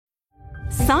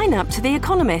Sign up to The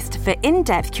Economist for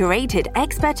in-depth curated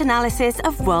expert analysis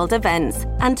of world events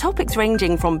and topics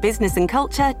ranging from business and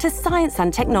culture to science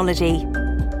and technology.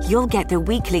 You'll get the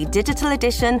weekly digital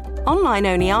edition,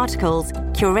 online-only articles,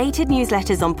 curated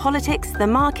newsletters on politics, the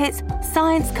markets,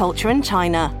 science, culture and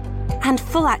China, and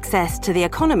full access to The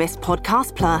Economist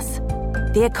Podcast Plus.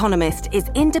 The Economist is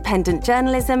independent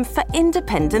journalism for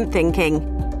independent thinking.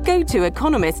 Go to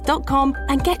economist.com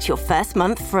and get your first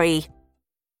month free.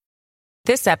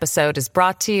 This episode is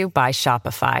brought to you by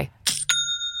Shopify.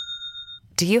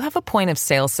 Do you have a point of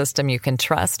sale system you can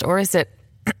trust, or is it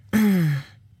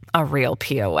a real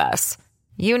POS?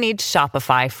 You need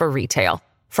Shopify for retail.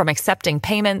 From accepting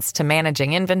payments to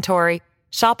managing inventory,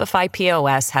 Shopify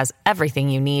POS has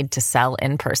everything you need to sell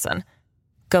in person.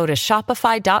 Go to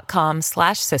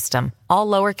shopify.com/system, all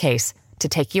lowercase, to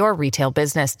take your retail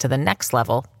business to the next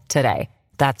level today.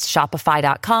 That's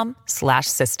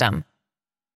shopify.com/system.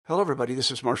 Hello, everybody.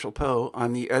 This is Marshall Poe.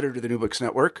 I'm the editor of the New Books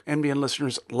Network. NBN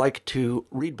listeners like to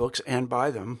read books and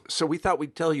buy them. So we thought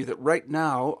we'd tell you that right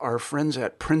now, our friends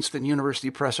at Princeton University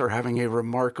Press are having a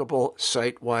remarkable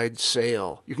site-wide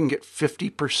sale. You can get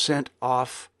 50%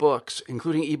 off books,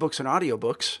 including ebooks and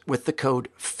audiobooks, with the code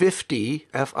 50,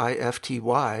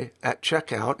 F-I-F-T-Y, at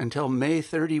checkout until May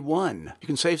 31. You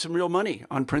can save some real money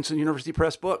on Princeton University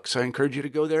Press books. I encourage you to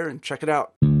go there and check it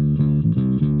out.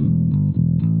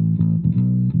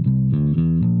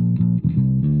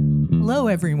 Hello,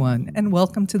 everyone, and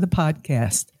welcome to the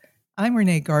podcast. I'm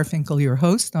Renee Garfinkel, your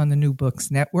host on the New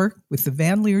Books Network with the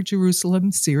Van Leer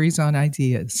Jerusalem series on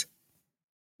ideas.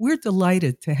 We're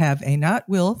delighted to have Einat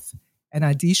Wilf and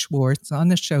Adi Schwartz on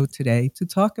the show today to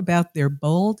talk about their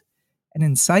bold and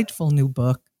insightful new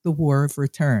book, The War of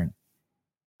Return.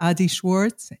 Adi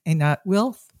Schwartz, Einat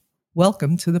Wilf,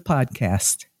 welcome to the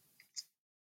podcast.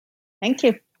 Thank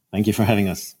you. Thank you for having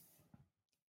us.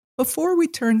 Before we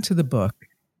turn to the book,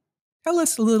 tell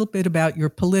us a little bit about your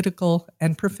political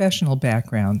and professional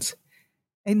backgrounds.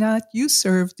 Einat, you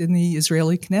served in the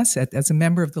Israeli Knesset as a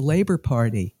member of the Labor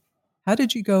Party. How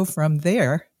did you go from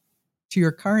there to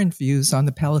your current views on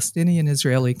the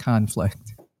Palestinian-Israeli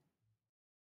conflict?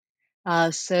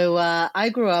 I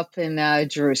grew up in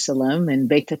Jerusalem, in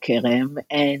Beit HaKerem,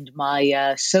 and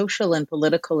my social and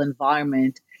political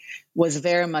environment was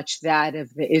very much that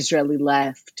of the Israeli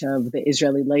left, of the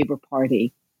Israeli Labor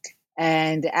Party.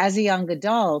 And as a young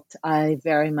adult, I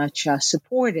very much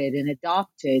supported and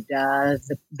adopted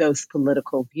those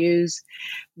political views,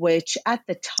 which at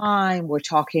the time, we're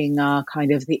talking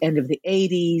kind of the end of the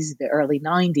 80s, the early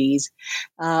 90s,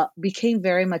 became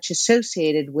very much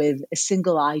associated with a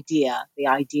single idea, the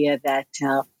idea that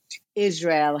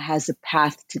Israel has a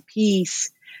path to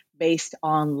peace based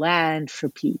on land for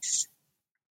peace.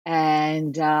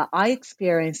 And I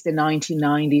experienced the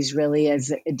 1990s really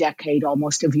as a decade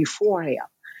almost of euphoria.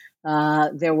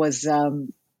 There was a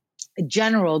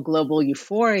general global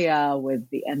euphoria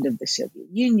with the end of the Soviet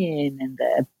Union and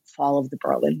the fall of the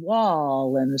Berlin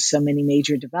Wall and so many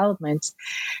major developments.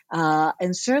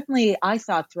 And certainly I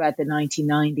thought throughout the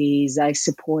 1990s, I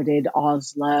supported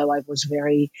Oslo. I was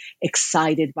very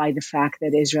excited by the fact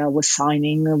that Israel was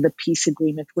signing the peace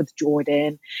agreement with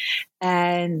Jordan,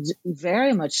 and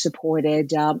very much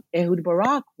supported Ehud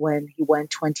Barak when he went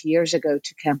 20 years ago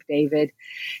to Camp David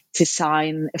to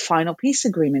sign a final peace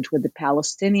agreement with the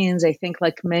Palestinians. I think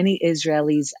like many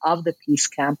Israelis of the peace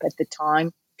camp at the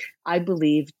time, I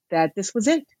believed that this was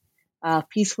it.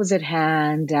 Peace was at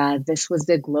hand. This was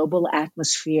the global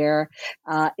atmosphere.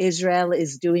 Israel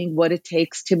is doing what it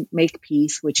takes to make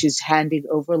peace, which is handing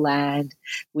over land.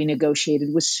 We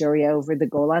negotiated with Syria over the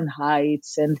Golan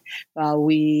Heights, and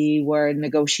we were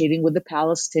negotiating with the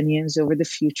Palestinians over the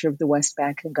future of the West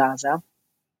Bank and Gaza.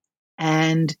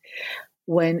 And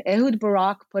when Ehud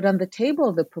Barak put on the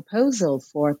table the proposal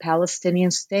for a Palestinian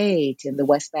state in the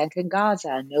West Bank and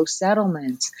Gaza, no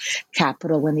settlements,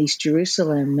 capital in East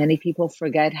Jerusalem, many people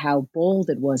forget how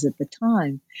bold it was at the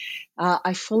time.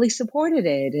 I fully supported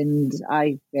it, and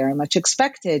I very much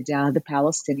expected the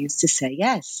Palestinians to say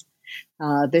yes.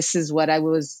 This is what I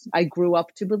grew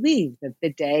up to believe, that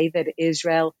the day that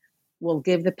Israel will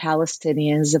give the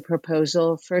Palestinians a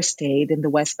proposal for a state in the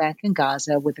West Bank and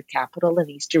Gaza with the capital in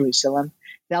East Jerusalem,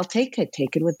 they'll take it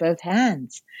with both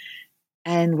hands.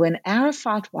 And when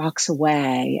Arafat walks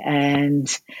away and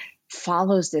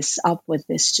follows this up with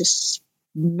this just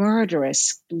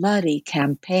murderous, bloody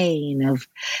campaign of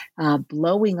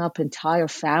blowing up entire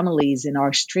families in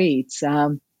our streets,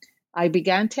 I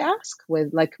began to ask,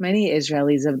 with like many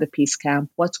Israelis of the peace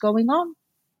camp, what's going on?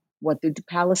 What do the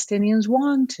Palestinians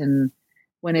want? And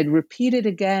when it repeated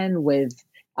again with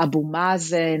Abu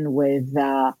Mazen, with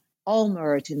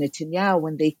Olmert and Netanyahu,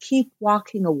 when they keep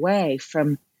walking away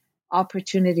from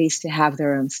opportunities to have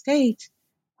their own state,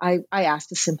 I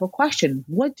asked a simple question.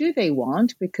 What do they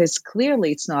want? Because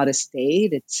clearly it's not a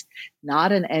state. It's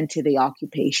not an end to the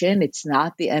occupation. It's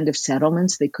not the end of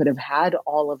settlements. They could have had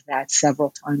all of that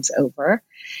several times over.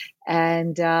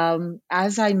 And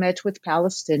as I met with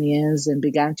Palestinians and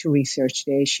began to research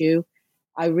the issue,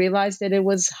 I realized that it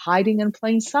was hiding in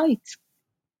plain sight.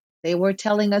 They were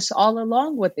telling us all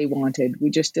along what they wanted. We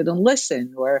just didn't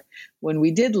listen, or when we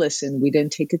did listen, we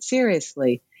didn't take it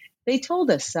seriously. They told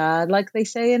us, like they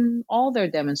say in all their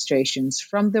demonstrations,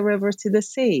 from the river to the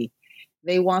sea.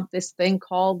 They want this thing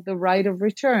called the right of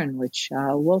return, which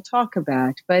we'll talk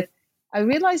about. But I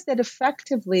realized that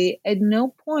effectively, at no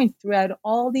point throughout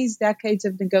all these decades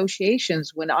of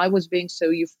negotiations, when I was being so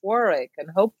euphoric and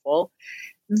hopeful,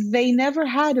 they never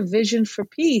had a vision for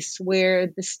peace where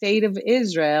the state of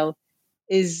Israel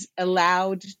is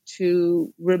allowed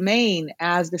to remain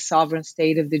as the sovereign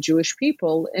state of the Jewish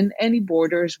people in any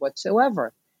borders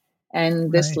whatsoever.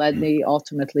 And this led me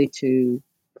ultimately to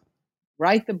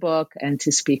write the book and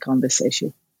to speak on this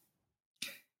issue.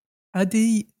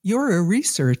 Adi, you're a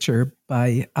researcher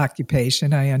by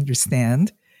occupation, I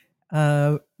understand.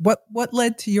 What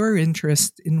led to your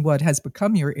interest in what has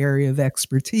become your area of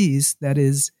expertise, that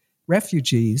is,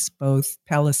 refugees, both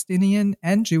Palestinian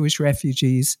and Jewish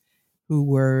refugees who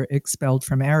were expelled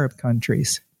from Arab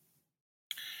countries?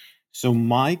 So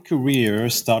my career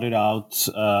started out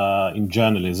in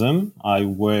journalism. I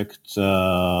worked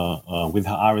with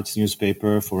Haaretz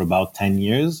newspaper for about 10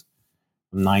 years,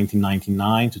 from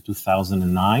 1999 to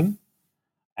 2009.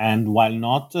 And while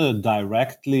not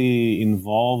directly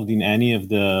involved in any of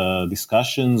the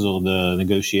discussions or the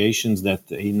negotiations that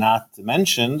Einat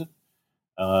mentioned,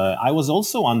 I was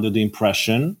also under the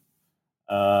impression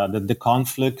that the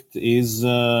conflict is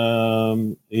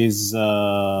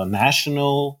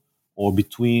national or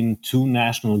between two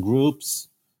national groups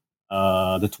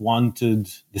that wanted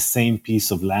the same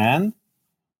piece of land.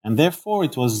 And therefore,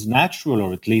 it was natural,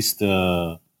 or at least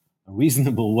a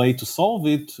reasonable way to solve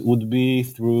it would be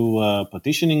through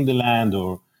partitioning the land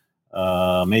or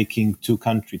making two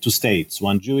states,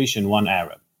 one Jewish and one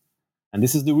Arab. And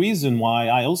this is the reason why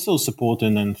I also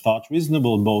supported and thought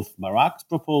reasonable both Barak's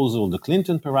proposal, the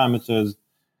Clinton parameters,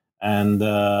 and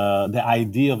the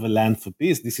idea of a land for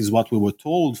peace. This is what we were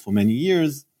told for many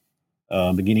years,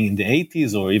 beginning in the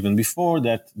 80s or even before,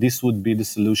 that this would be the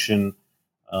solution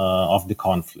of the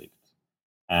conflict.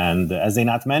 And as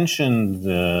Einat mentioned,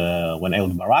 when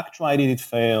Ehud Barak tried it, it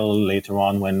failed. Later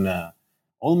on, when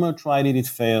Olmert tried it, it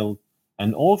failed.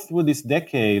 And all through this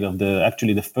decade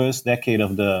the first decade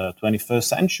of the 21st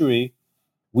century,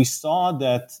 we saw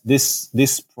that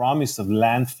this promise of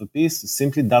land for peace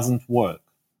simply doesn't work.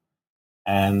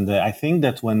 And I think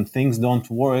that when things don't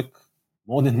work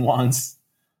more than once,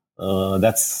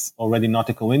 that's already not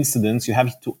a coincidence. You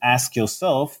have to ask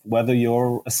yourself whether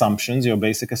your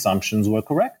basic assumptions were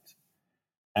correct.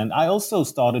 And I also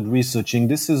started researching.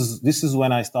 This is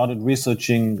when I started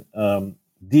researching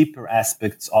deeper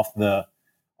aspects of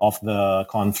the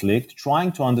conflict,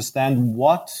 trying to understand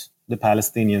what the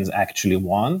Palestinians actually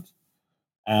want.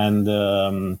 And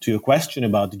to your question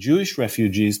about the Jewish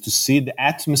refugees, to see the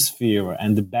atmosphere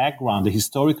and the background, the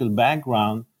historical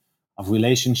background of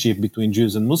relationship between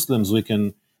Jews and Muslims. We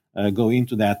can go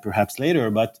into that perhaps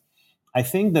later. But I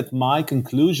think that my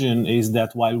conclusion is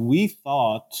that while we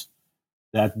thought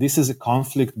that this is a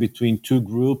conflict between two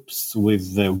groups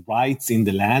with rights in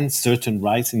the land, certain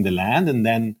rights in the land, and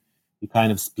then you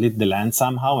kind of split the land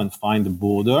somehow and find a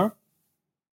border,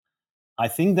 I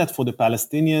think that for the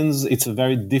Palestinians, it's a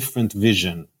very different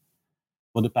vision.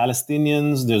 For the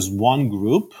Palestinians, there's one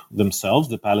group themselves,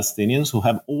 the Palestinians, who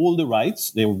have all the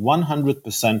rights. They're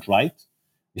 100% right.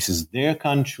 This is their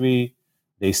country.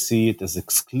 They see it as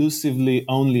exclusively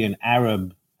only an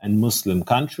Arab and Muslim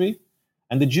country.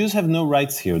 And the Jews have no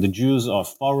rights here. The Jews are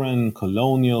foreign,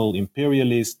 colonial,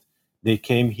 imperialist. They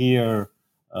came here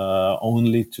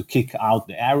only to kick out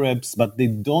the Arabs, but they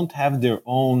don't have their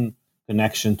own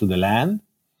connection to the land.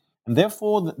 And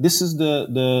therefore, this is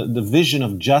the vision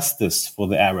of justice for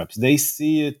the Arabs. They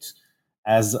see it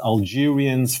as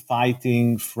Algerians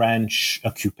fighting French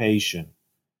occupation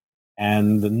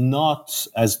and not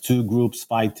as two groups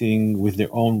fighting with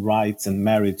their own rights and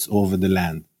merits over the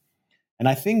land. And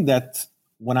I think that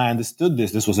when I understood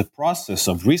this was a process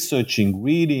of researching,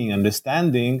 reading,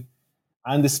 understanding.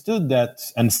 I understood that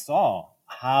and saw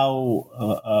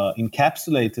how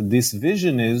encapsulated this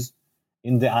vision is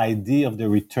in the idea of the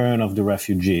return of the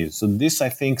refugees. So this, I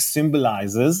think,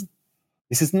 symbolizes,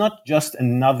 this is not just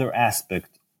another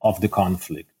aspect of the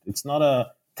conflict. It's not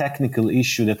a technical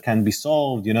issue that can be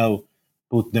solved,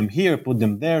 put them here, put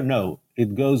them there. No,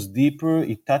 it goes deeper.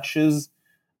 It touches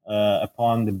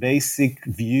upon the basic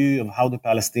view of how the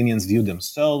Palestinians view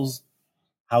themselves,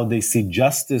 how they see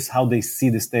justice, how they see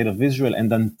the state of Israel.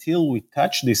 And until we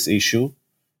touch this issue,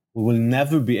 we will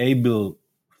never be able,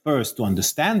 first, to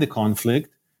understand the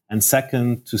conflict, and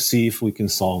second, to see if we can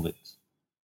solve it.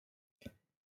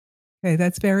 Okay,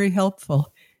 that's very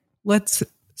helpful. Let's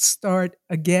start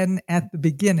again at the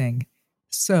beginning.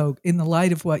 So, in the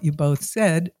light of what you both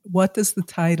said, what does the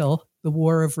title, The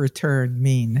War of Return,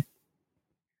 mean?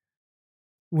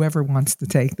 Whoever wants to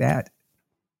take that.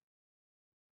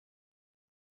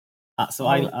 So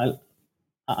I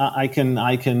can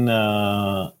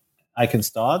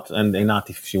start, and Einat,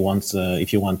 if you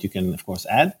want, you can of course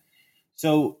add.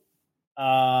 So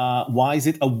why is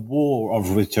it a war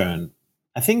of return?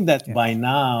 I think that by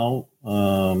now,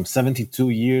 72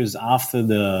 years after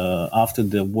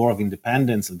the War of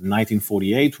Independence, of the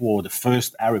 1948 war, the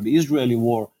first Arab-Israeli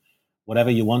war,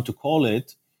 whatever you want to call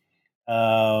it,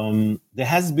 there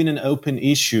has been an open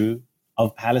issue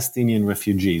of Palestinian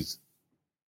refugees.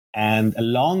 And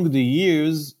along the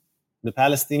years, the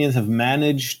Palestinians have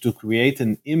managed to create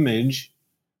an image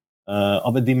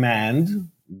of a demand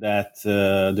that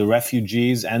the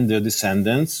refugees and their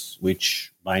descendants,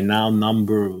 which by now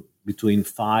number between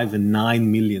 5 and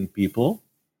 9 million people,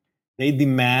 they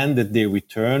demand that they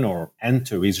return or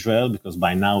enter Israel, because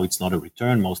by now it's not a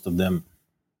return. Most of them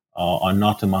are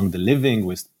not among the living.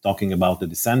 We're talking about the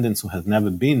descendants who have never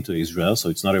been to Israel, so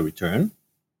it's not a return.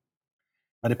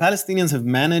 But the Palestinians have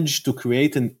managed to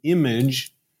create an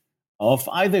image of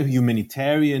either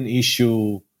humanitarian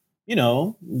issue,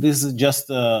 this is just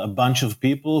a bunch of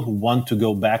people who want to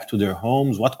go back to their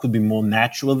homes. What could be more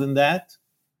natural than that?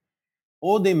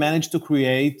 Or they managed to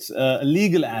create a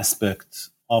legal aspect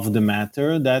of the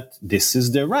matter, that this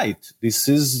is their right. This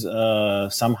is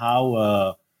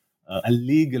somehow a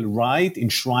legal right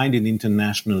enshrined in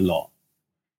international law.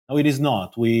 No, it is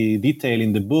not. We detail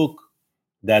in the book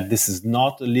that this is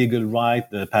not a legal right.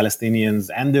 The Palestinians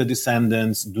and their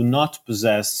descendants do not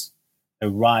possess a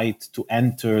right to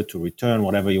enter, to return,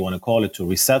 whatever you want to call it, to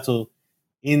resettle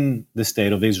in the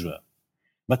state of Israel.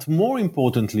 But more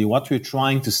importantly, what we're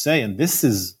trying to say, and this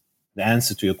is the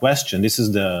answer to your question, this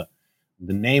is the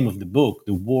name of the book,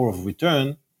 The War of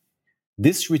Return.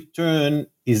 This return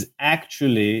is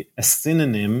actually a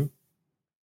synonym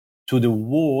to the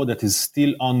war that is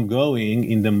still ongoing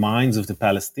in the minds of the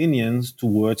Palestinians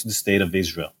towards the state of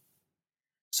Israel.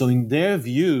 So in their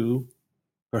view,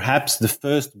 perhaps the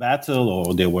first battle,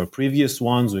 or there were previous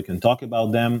ones, we can talk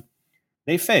about them,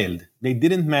 they failed. They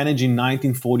didn't manage in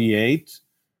 1948,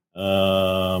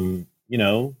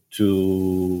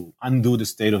 to undo the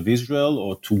state of Israel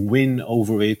or to win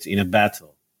over it in a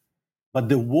battle. But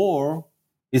the war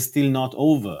is still not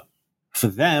over. For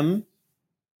them,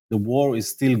 the war is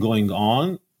still going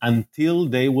on until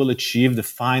they will achieve the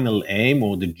final aim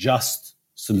or the just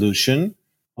solution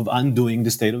of undoing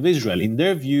the state of Israel. In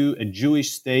their view, a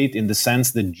Jewish state, in the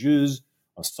sense that Jews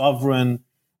are sovereign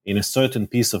in a certain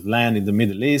piece of land in the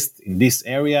Middle East, in this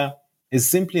area, is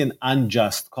simply an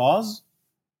unjust cause,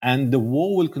 and the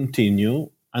war will continue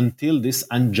until this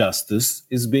injustice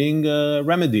is being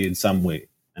remedied some way.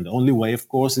 And the only way, of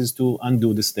course, is to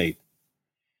undo the state.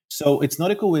 So it's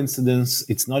not a coincidence,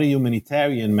 it's not a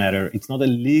humanitarian matter, it's not a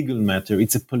legal matter,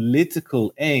 it's a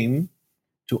political aim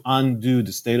to undo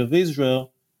the state of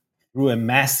Israel through a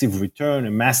massive return,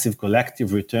 a massive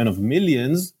collective return of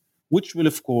millions, which will,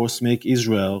 of course, make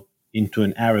Israel into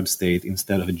an Arab state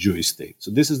instead of a Jewish state.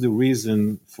 So this is the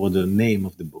reason for the name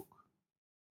of the book.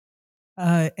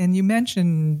 And you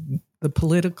mentioned the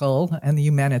political and the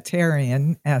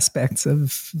humanitarian aspects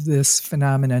of this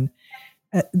phenomenon.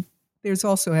 There's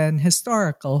also an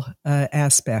historical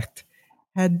aspect.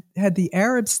 Had the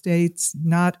Arab states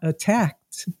not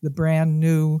attacked the brand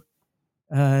new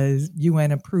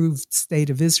UN-approved state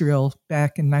of Israel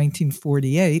back in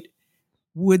 1948,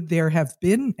 would there have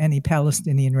been any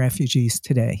Palestinian refugees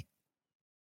today?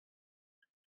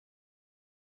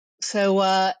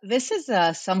 So this is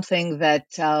something that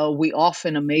we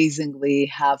often amazingly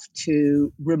have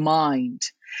to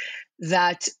remind,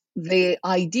 that the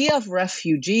idea of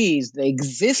refugees, the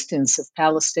existence of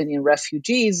Palestinian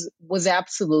refugees, was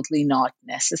absolutely not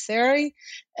necessary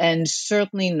and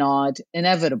certainly not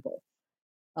inevitable.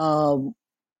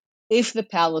 If the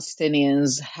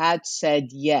Palestinians had said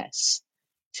yes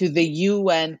to the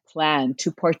UN plan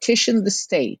to partition the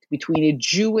state between a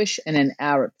Jewish and an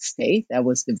Arab state, that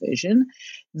was the vision,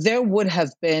 there would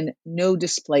have been no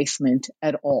displacement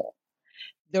at all.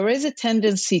 There is a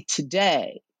tendency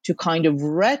today to kind of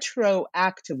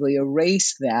retroactively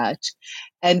erase that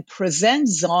and present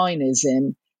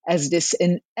Zionism as this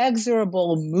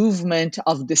inexorable movement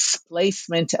of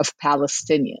displacement of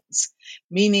Palestinians,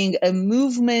 meaning a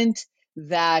movement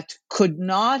that could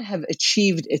not have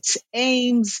achieved its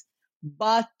aims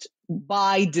but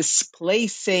by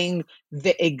displacing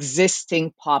the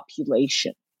existing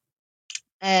population.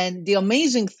 And the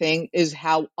amazing thing is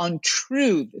how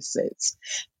untrue this is.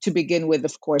 To begin with,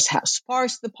 of course, how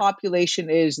sparse the population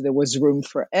is. There was room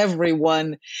for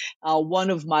everyone.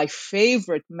 One of my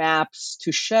favorite maps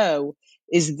to show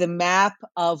is the map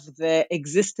of the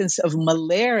existence of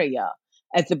malaria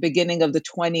at the beginning of the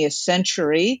 20th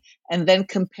century, and then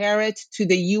compare it to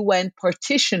the UN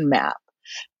partition map.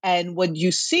 And what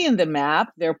you see in the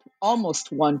map, they're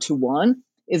almost one-to-one,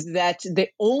 is that the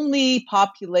only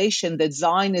population that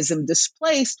Zionism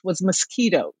displaced was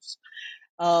mosquitoes.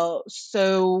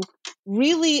 So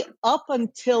really, up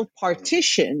until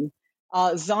partition,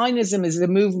 Zionism is the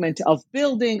movement of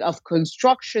building, of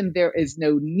construction. There is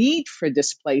no need for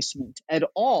displacement at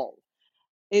all.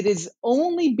 It is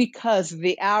only because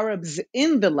the Arabs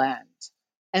in the land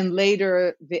and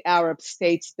later the Arab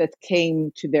states that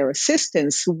came to their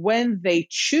assistance, when they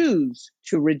choose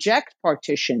to reject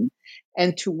partition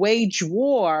and to wage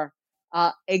war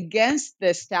against the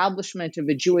establishment of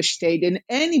a Jewish state in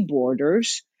any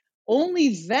borders,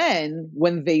 only then,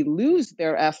 when they lose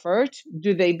their effort,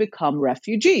 do they become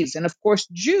refugees. And of course,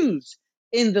 Jews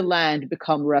in the land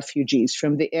become refugees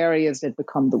from the areas that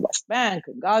become the West Bank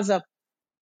and Gaza.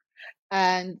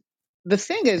 And the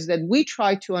thing is that we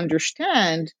try to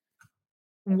understand,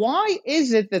 why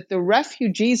is it that the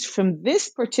refugees from this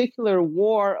particular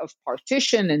war of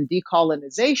partition and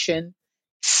decolonization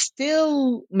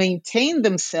still maintain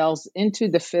themselves into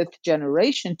the fifth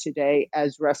generation today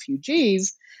as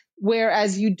refugees,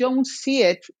 whereas you don't see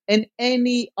it in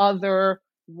any other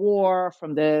war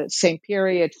from the same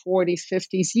period, 40s,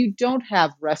 50s. You don't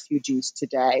have refugees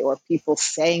today, or people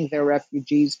saying they're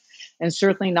refugees, and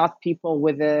certainly not people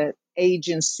with an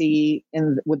agency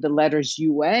with the letters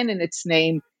UN in its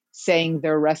name saying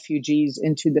they're refugees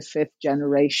into the fifth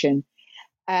generation.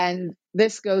 And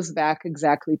this goes back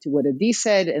exactly to what Adi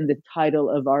said in the title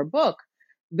of our book.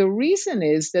 The reason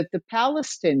is that the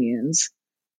Palestinians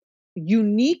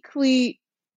uniquely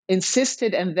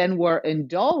insisted and then were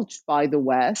indulged by the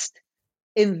West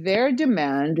in their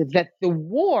demand that the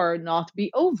war not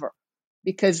be over.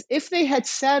 Because if they had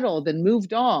settled and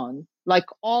moved on, like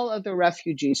all other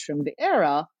refugees from the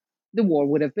era, the war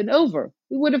would have been over.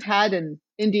 We would have had an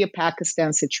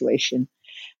India-Pakistan situation.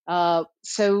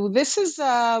 So this is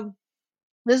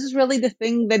really the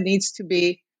thing that needs to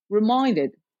be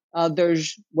reminded. There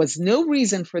was no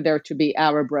reason for there to be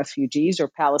Arab refugees or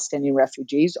Palestinian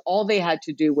refugees. All they had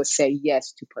to do was say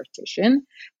yes to partition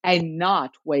and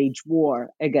not wage war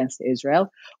against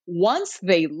Israel. Once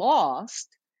they lost,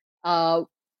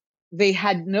 they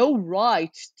had no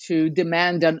right to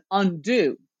demand an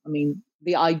undo. I mean,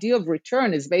 the idea of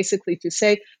return is basically to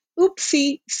say,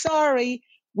 oopsie, sorry,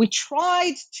 we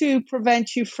tried to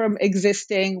prevent you from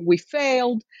existing. We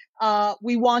failed.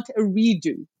 We want a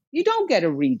redo. You don't get a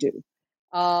redo.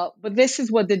 But this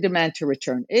is what the demand to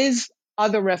return is.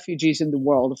 Other refugees in the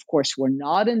world, of course, were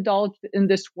not indulged in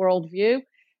this worldview.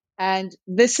 And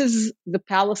this is the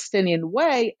Palestinian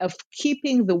way of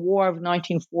keeping the war of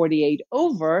 1948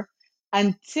 over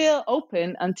until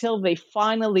they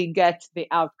finally get the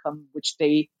outcome which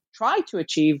they tried to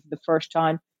achieve the first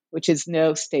time, which is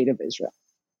no state of Israel.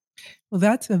 Well,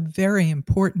 that's a very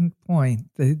important point.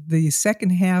 The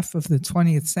second half of the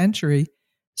 20th century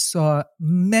saw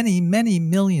many, many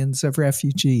millions of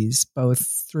refugees,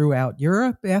 both throughout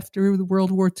Europe after the World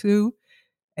War II,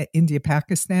 India,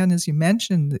 Pakistan, as you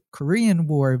mentioned, the Korean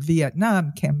War,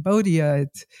 Vietnam, Cambodia.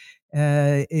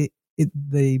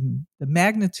 The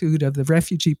magnitude of the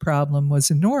refugee problem was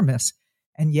enormous.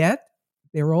 And yet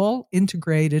they're all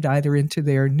integrated either into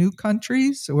their new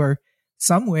countries or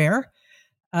somewhere,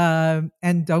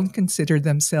 and don't consider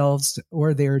themselves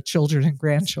or their children and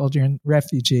grandchildren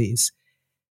refugees.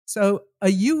 So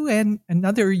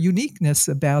another uniqueness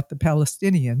about the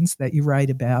Palestinians that you write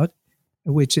about,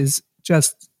 which is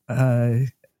just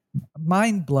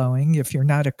mind-blowing if you're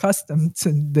not accustomed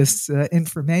to this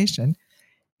information,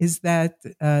 is that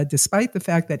despite the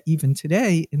fact that even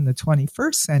today in the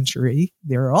 21st century,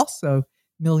 there are also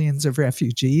millions of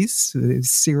refugees,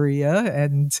 Syria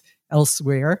and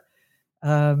elsewhere,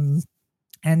 and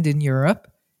in Europe,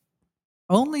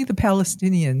 only the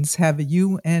Palestinians have a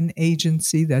UN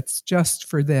agency that's just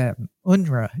for them,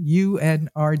 UNRWA,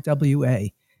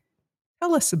 UNRWA.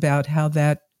 Tell us about how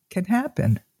that can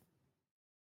happen.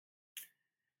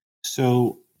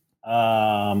 So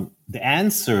the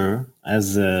answer,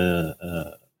 as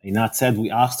Einat said, we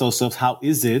asked ourselves, how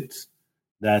is it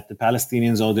that the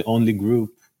Palestinians are the only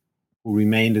group who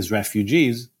remained as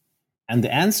refugees? And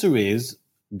the answer is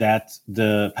that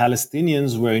the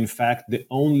Palestinians were in fact the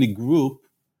only group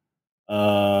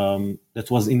that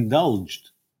was indulged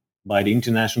by the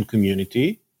international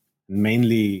community,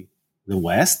 mainly the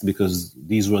West, because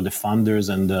these were the funders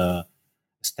and the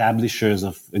establishers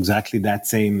of exactly that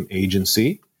same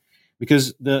agency.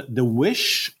 Because the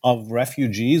wish of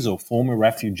refugees or former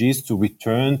refugees to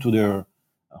return to their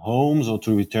homes or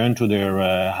to return to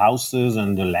their houses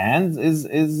and the land is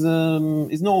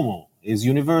normal, is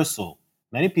universal.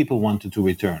 Many people wanted to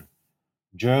return.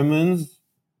 Germans,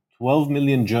 12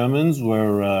 million Germans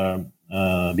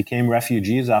became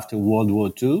refugees after World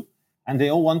War II, and they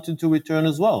all wanted to return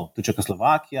as well to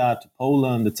Czechoslovakia, to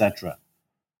Poland, etc.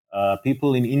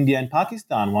 People in India and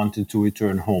Pakistan wanted to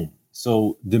return home.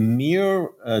 So the mere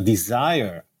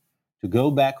desire to go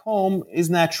back home is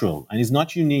natural and is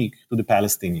not unique to the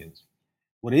Palestinians.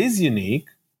 What is unique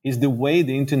is the way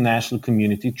the international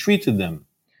community treated them.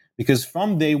 Because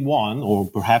from day one, or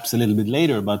perhaps a little bit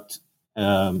later, but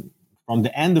from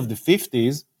the end of the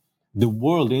 50s, the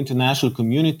world, the international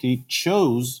community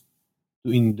chose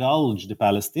to indulge the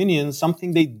Palestinians,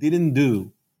 something they didn't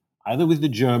do either with the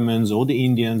Germans or the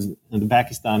Indians and the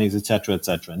Pakistanis, etc.,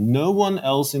 etc. No one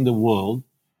else in the world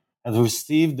has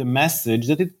received the message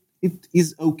that it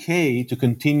is okay to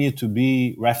continue to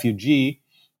be refugee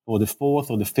for the fourth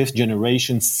or the fifth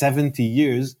generation 70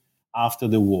 years after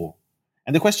the war.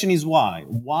 And the question is why?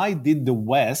 Why did the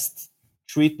West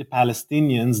treat the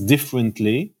Palestinians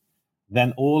differently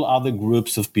than all other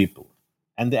groups of people?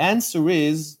 And the answer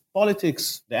is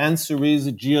politics. The answer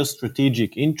is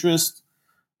geostrategic interest.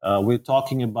 We're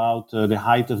talking about the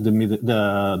height of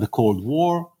the Cold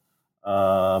War,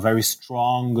 very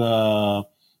strong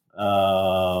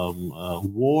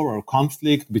war or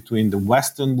conflict between the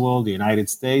Western world, the United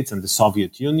States, and the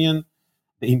Soviet Union.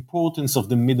 The importance of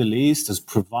the Middle East as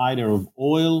provider of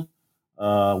oil.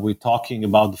 We're talking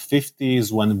about the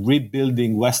 50s when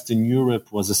rebuilding Western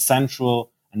Europe was a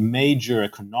central and major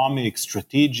economic,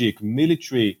 strategic,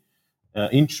 military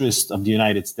interest of the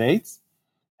United States.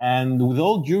 And with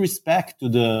all due respect to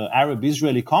the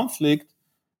Arab-Israeli conflict,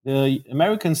 the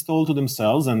Americans told to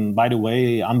themselves, and by the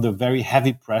way, under very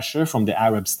heavy pressure from the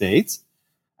Arab states,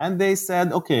 and they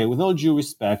said, okay, with all due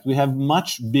respect, we have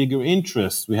much bigger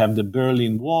interests. We have the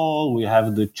Berlin Wall, we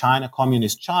have the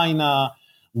Communist China,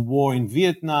 war in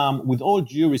Vietnam. With all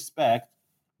due respect,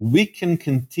 we can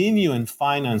continue and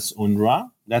finance UNRWA.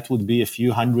 That would be a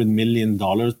few $100 million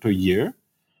per year.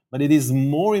 But it is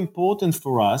more important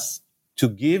for us to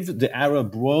give the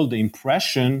Arab world the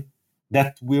impression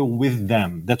that we're with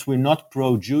them, that we're not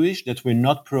pro-Jewish, that we're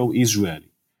not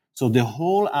pro-Israeli. So the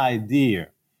whole idea,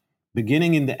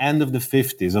 beginning in the end of the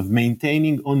 50s, of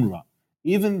maintaining UNRWA,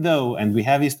 even though, and we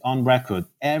have it on record,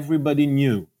 everybody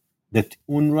knew that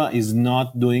UNRWA is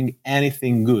not doing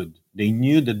anything good. They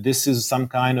knew that this is some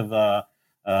kind of a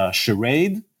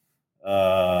charade,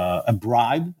 a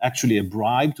bribe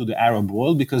to the Arab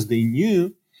world, because they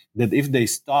knew that if they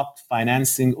stopped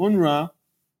financing UNRWA,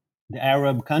 the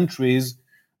Arab countries,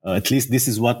 at least this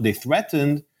is what they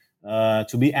threatened,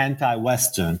 to be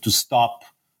anti-Western, to stop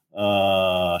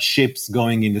ships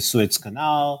going in the Suez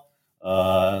Canal,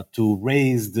 to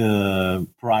raise the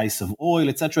price of oil,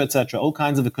 etc., all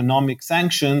kinds of economic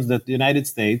sanctions that the United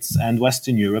States and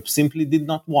Western Europe simply did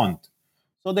not want.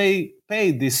 So they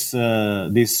paid this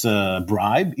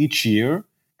bribe each year,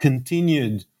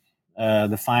 continued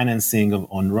the financing of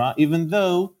UNRWA, even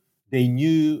though they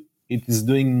knew it is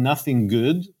doing nothing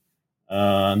good,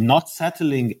 not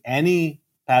settling any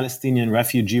Palestinian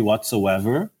refugee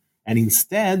whatsoever, and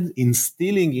instead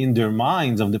instilling in their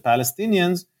minds of the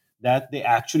Palestinians that they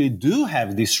actually do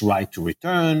have this right to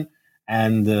return,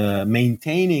 and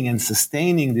maintaining and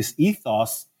sustaining this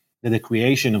ethos that the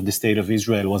creation of the State of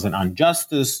Israel was an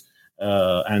injustice,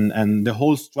 and the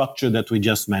whole structure that we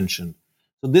just mentioned.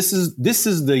 So this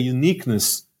is the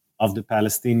uniqueness of the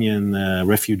Palestinian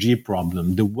refugee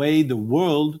problem, the way the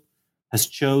world has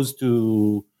chose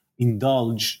to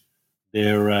indulge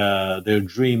their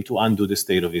dream to undo the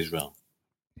State of Israel.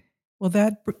 Well,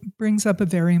 that brings up a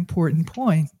very important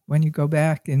point when you go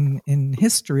back in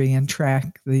history and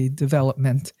track the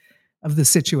development of the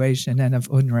situation and of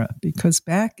UNRWA, because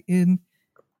back in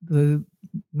the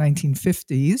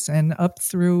 1950s and up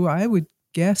through, I would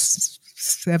guess,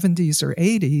 70s or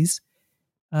 80s,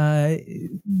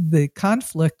 the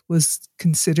conflict was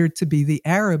considered to be the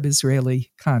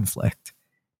Arab-Israeli conflict.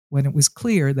 when it was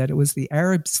clear that it was the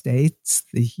Arab states,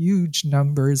 the huge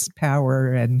numbers,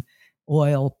 power, and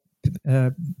oil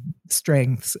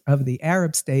strengths of the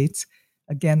Arab states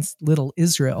against little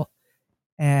Israel.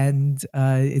 And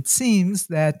it seems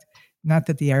that, not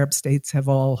that the Arab states have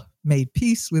all made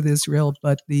peace with Israel,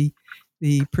 but the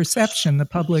perception, the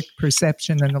public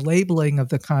perception and the labeling of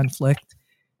the conflict,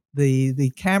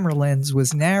 the camera lens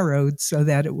was narrowed so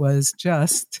that it was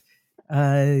just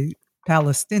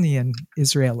Palestinian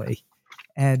Israeli.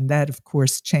 And that, of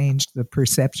course, changed the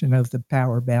perception of the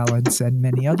power balance and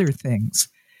many other things.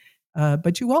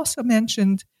 But you also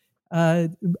mentioned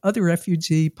other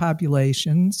refugee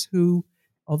populations who,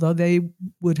 although they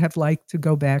would have liked to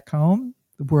go back home,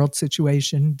 the world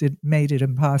situation made it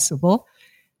impossible.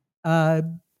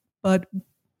 But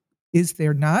is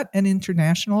there not an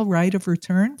international right of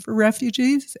return for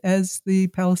refugees, as the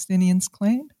Palestinians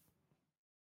claim?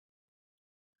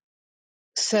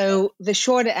 So the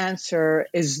short answer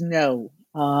is no.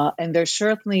 And there's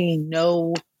certainly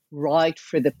no right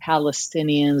for the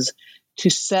Palestinians to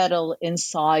settle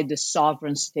inside the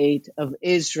sovereign state of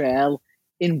Israel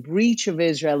in breach of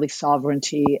Israeli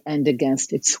sovereignty and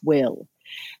against its will.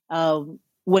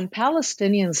 When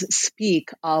Palestinians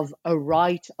speak of a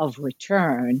right of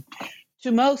return,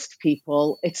 to most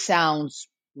people, it sounds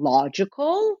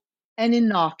logical and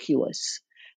innocuous.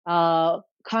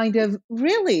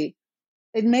 Really,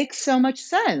 it makes so much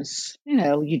sense.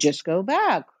 You just go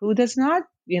back. Who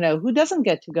doesn't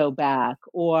get to go back?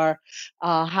 Or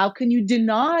how can you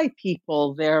deny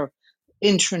people their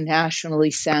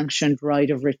internationally sanctioned right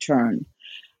of return?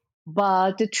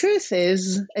 But the truth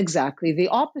is exactly the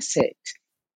opposite.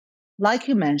 Like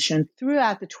you mentioned,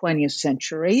 throughout the 20th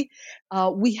century,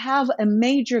 we have a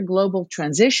major global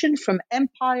transition from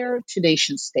empire to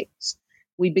nation states.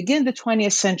 We begin the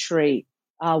 20th century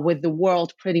with the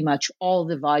world pretty much all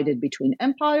divided between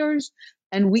empires,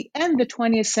 and we end the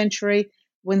 20th century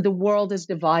when the world is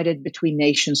divided between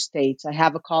nation states. I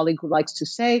have a colleague who likes to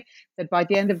say that by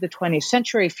the end of the 20th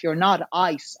century, if you're not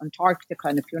ice, Antarctica,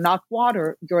 and if you're not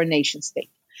water, you're a nation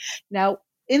state. Now,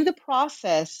 in the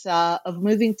process of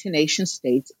moving to nation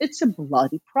states, it's a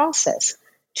bloody process.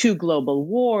 2 global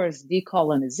wars,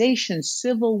 decolonization,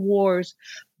 civil wars,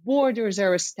 borders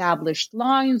are established,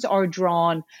 lines are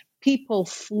drawn, people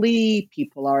flee,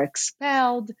 people are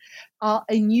expelled,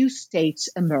 and new states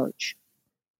emerge.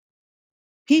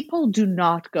 People do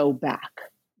not go back.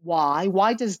 Why?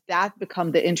 Why does that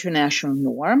become the international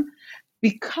norm?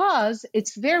 Because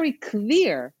it's very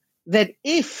clear that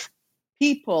if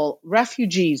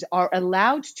refugees are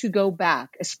allowed to go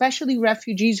back, especially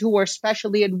refugees who were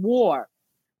especially at war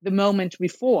the moment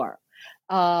before,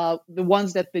 the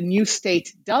ones that the new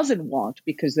state doesn't want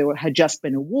because there had just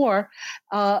been a war,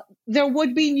 there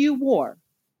would be new war.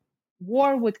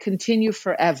 War would continue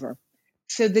forever.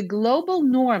 So the global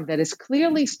norm that is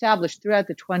clearly established throughout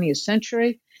the 20th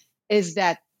century is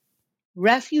that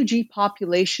refugee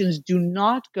populations do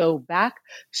not go back,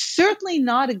 certainly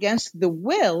not against the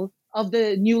will of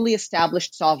the newly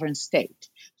established sovereign state.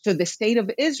 So the state of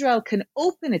Israel can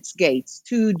open its gates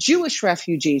to Jewish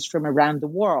refugees from around the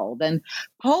world, and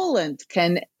Poland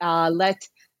can let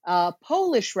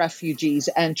Polish refugees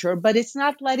enter, but it's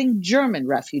not letting German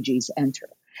refugees enter.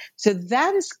 So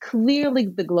that is clearly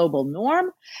the global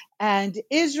norm, and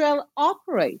Israel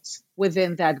operates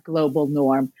within that global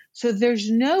norm. So there's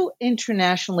no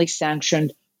internationally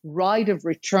sanctioned right of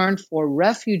return for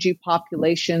refugee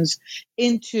populations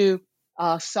into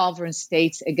sovereign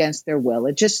states against their will.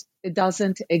 It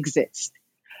doesn't exist.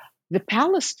 The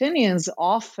Palestinians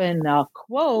often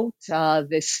quote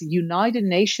this United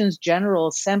Nations General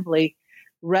Assembly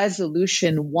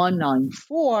Resolution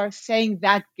 194, saying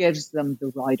that gives them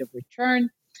the right of return.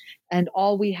 And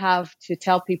all we have to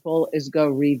tell people is go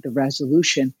read the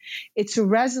resolution. It's a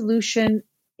resolution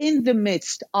in the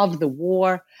midst of the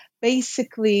war,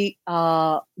 basically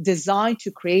designed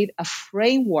to create a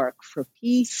framework for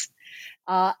peace,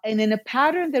 and in a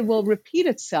pattern that will repeat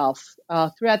itself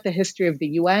throughout the history of the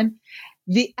UN.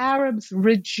 The Arabs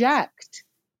reject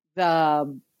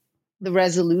the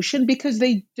resolution because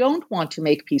they don't want to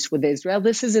make peace with Israel.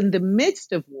 This is in the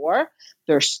midst of war.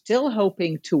 They're still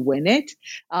hoping to win it.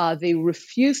 They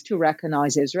refuse to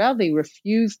recognize Israel. They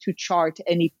refuse to chart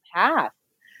any path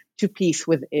to peace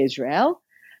with Israel.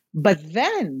 But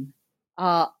then,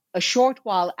 a short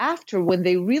while after, when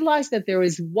they realize that there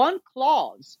is one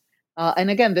clause, and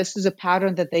again, this is a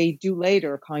pattern that they do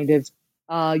later, kind of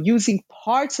using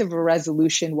parts of a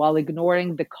resolution while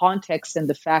ignoring the context and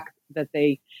the fact that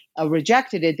they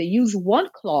rejected it. They use one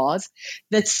clause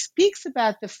that speaks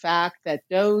about the fact that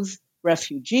those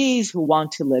refugees who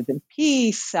want to live in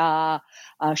peace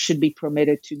should be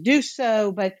permitted to do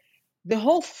so. But the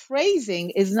whole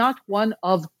phrasing is not one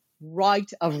of right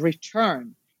of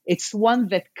return. It's one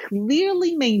that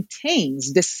clearly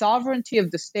maintains the sovereignty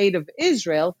of the state of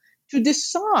Israel to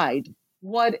decide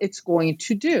what it's going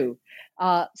to do.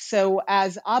 So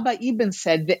as Abba Eban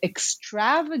said, the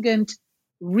extravagant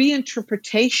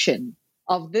reinterpretation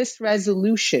of this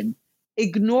resolution,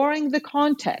 ignoring the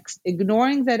context,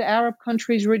 ignoring that Arab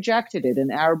countries rejected it, and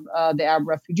the Arab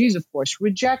refugees, of course,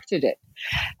 rejected it,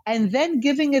 and then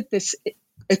giving it this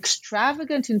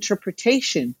extravagant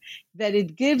interpretation that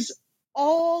it gives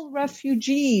all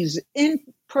refugees in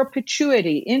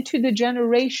perpetuity into the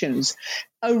generations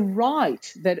a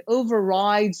right that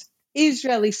overrides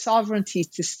Israeli sovereignty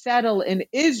to settle in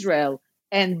Israel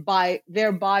and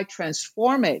thereby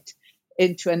transform it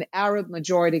into an Arab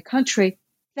majority country.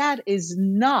 That is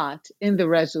not in the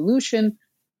resolution,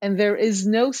 and there is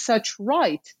no such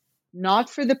right, not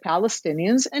for the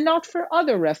Palestinians and not for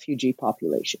other refugee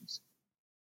populations.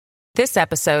 This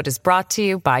episode is brought to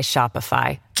you by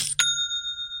Shopify.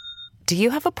 Do you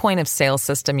have a point of sale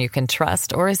system you can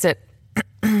trust, or is it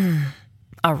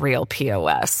a real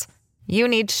POS? You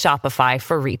need Shopify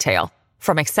for retail.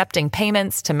 From accepting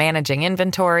payments to managing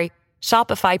inventory,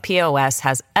 Shopify POS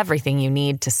has everything you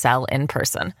need to sell in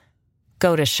person.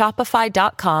 Go to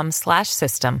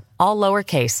shopify.com/system, all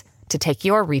lowercase, to take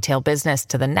your retail business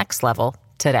to the next level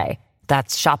today.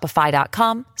 That's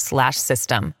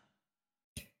shopify.com/system.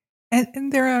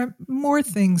 And there are more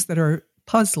things that are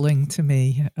puzzling to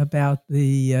me about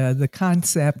the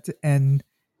concept and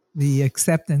the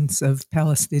acceptance of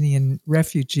Palestinian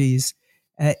refugees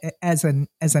as an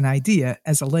idea,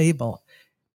 as a label.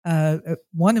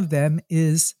 One of them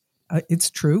is, it's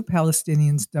true,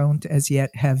 Palestinians don't as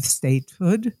yet have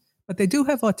statehood, but they do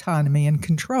have autonomy and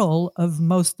control of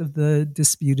most of the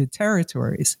disputed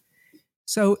territories.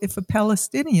 So if a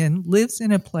Palestinian lives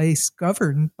in a place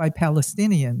governed by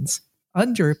Palestinians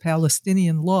under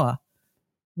Palestinian law,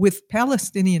 with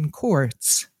Palestinian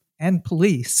courts and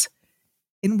police,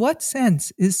 in what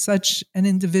sense is such an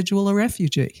individual a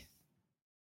refugee?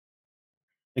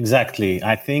 Exactly.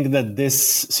 I think that this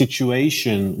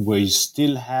situation where you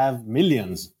still have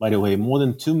millions, by the way, more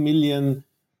than 2 million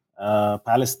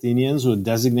Palestinians who are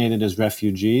designated as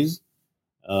refugees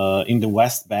in the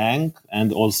West Bank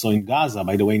and also in Gaza.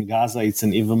 By the way, in Gaza, it's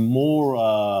an even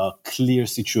more clear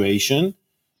situation.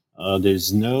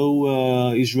 There's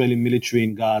no Israeli military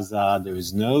in Gaza. There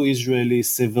is no Israeli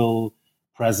civil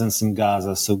presence in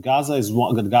Gaza. So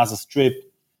the Gaza Strip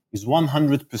is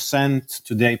 100%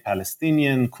 today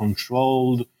Palestinian,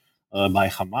 controlled by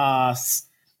Hamas.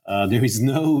 There is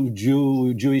no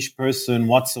Jewish person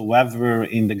whatsoever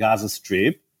in the Gaza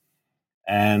Strip.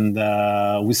 And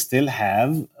we still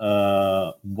have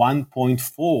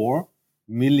 1.4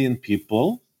 million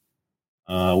people,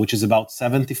 which is about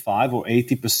 75 or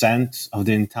 80% of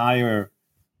the entire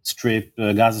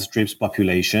Gaza Strip's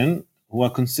population, who are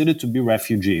considered to be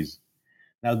refugees.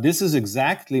 Now, this is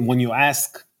exactly when you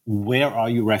ask, where are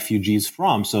you refugees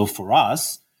from? So for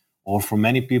us, or for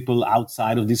many people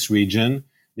outside of this region,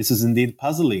 this is indeed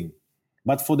puzzling.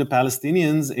 But for the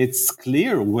Palestinians, it's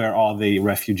clear where are they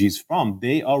refugees from.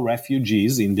 They are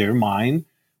refugees in their mind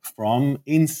from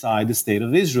inside the state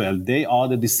of Israel. They are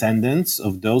the descendants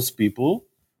of those people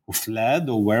who fled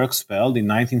or were expelled in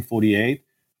 1948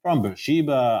 from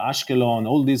Beersheba, Ashkelon,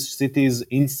 all these cities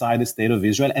inside the state of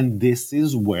Israel. And this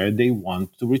is where they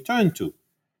want to return to.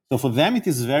 So for them, it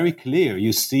is very clear.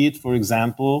 You see it, for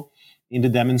example, in the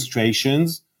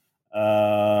demonstrations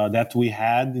that we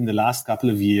had in the last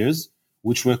couple of years,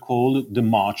 which were called the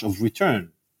March of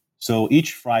Return. So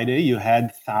each Friday, you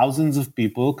had thousands of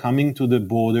people coming to the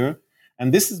border.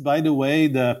 And this is, by the way,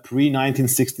 the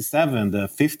pre-1967, the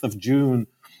 5th of June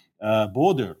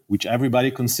border, which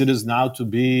everybody considers now to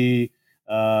be,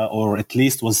 or at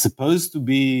least was supposed to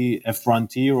be, a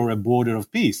frontier or a border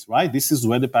of peace, right? This is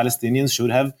where the Palestinians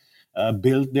should have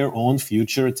built their own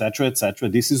future, etc., etc.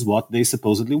 This is what they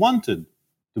supposedly wanted,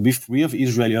 to be free of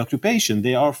Israeli occupation.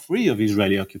 They are free of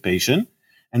Israeli occupation,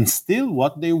 and still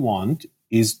what they want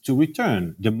is to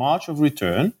return. The March of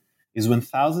Return is when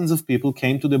thousands of people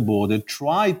came to the border,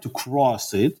 tried to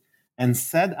cross it, and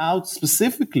set out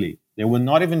specifically. They were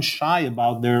not even shy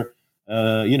about their,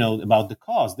 about the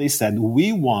cause. They said,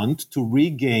 we want to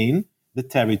regain the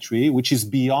territory which is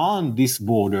beyond this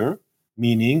border,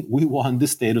 meaning we want the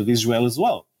state of Israel as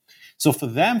well. So for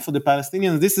them, for the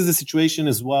Palestinians, this is a situation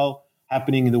as well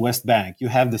happening in the West Bank. You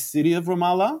have the city of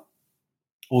Ramallah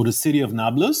or the city of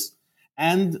Nablus,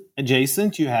 and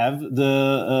adjacent you have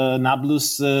the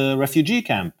Nablus refugee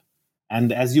camp.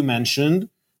 And as you mentioned,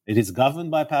 it is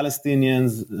governed by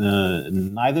Palestinians.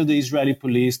 Neither the Israeli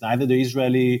police, neither the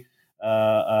Israeli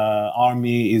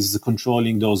army is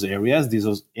controlling those areas. These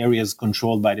are areas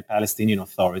controlled by the Palestinian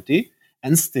Authority,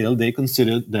 and still they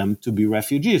consider them to be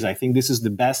refugees. I think this is the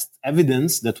best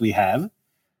evidence that we have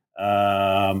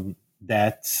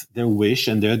that their wish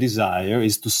and their desire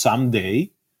is to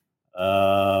someday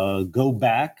go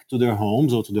back to their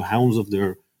homes or to the homes of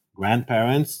their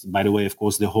grandparents. By the way, of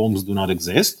course, their homes do not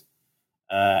exist.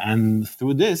 And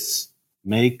through this,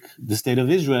 make the state of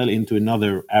Israel into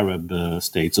another Arab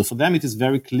state. So for them, it is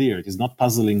very clear. It is not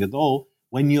puzzling at all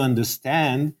when you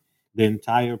understand the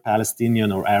entire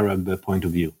Palestinian or Arab point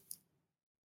of view.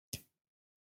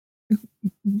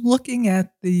 Looking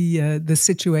at the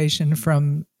situation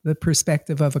from the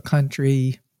perspective of a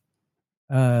country,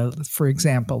 for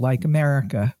example, like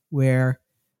America, where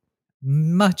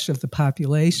much of the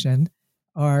population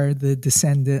are the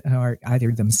descendant, are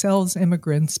either themselves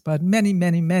immigrants, but many,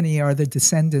 many, many are the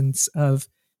descendants of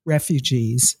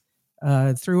refugees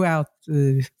throughout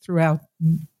the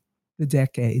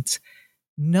decades.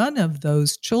 None of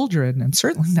those children, and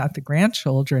certainly not the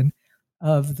grandchildren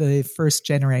of the first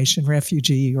generation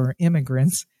refugee or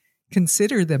immigrants,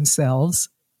 consider themselves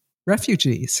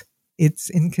refugees. It's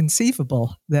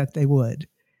inconceivable that they would.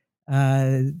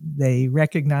 They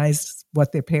recognize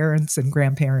what their parents and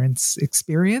grandparents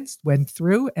experienced, went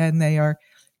through, and they are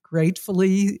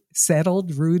gratefully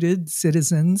settled, rooted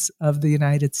citizens of the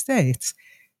United States.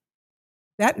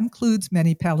 That includes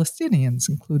many Palestinians,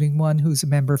 including one who's a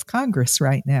member of Congress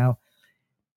right now.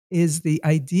 Is the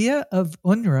idea of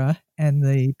UNRWA and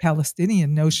the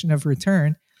Palestinian notion of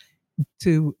return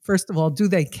to, first of all, do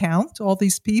they count all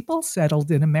these people settled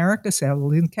in America,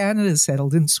 settled in Canada,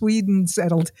 settled in Sweden,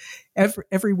 settled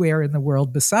everywhere in the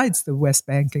world besides the West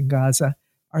Bank and Gaza?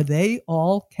 Are they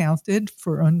all counted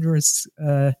for UNRWA's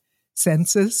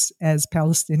census as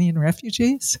Palestinian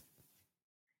refugees?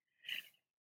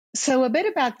 So a bit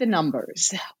about the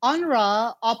numbers.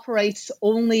 UNRWA operates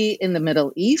only in the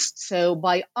Middle East. So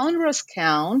by UNRWA's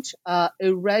count,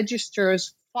 it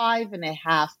registers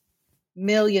 5.5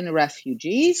 million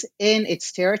refugees in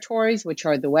its territories, which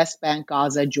are the West Bank,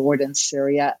 Gaza, Jordan,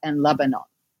 Syria, and Lebanon.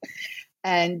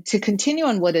 And to continue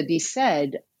on what Adi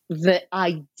said, the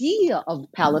idea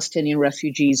of Palestinian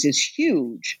refugees is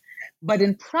huge, but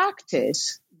in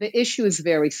practice, the issue is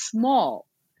very small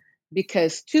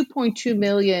because 2.2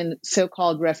 million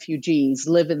so-called refugees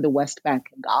live in the West Bank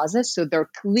and Gaza, so they're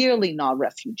clearly not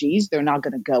refugees. They're not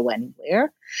going to go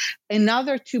anywhere.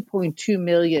 Another 2.2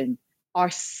 million are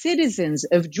citizens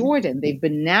of Jordan. They've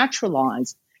been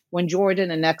naturalized when Jordan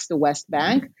annexed the West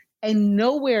Bank, and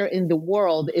nowhere in the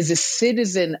world is a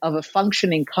citizen of a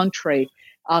functioning country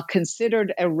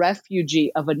considered a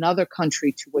refugee of another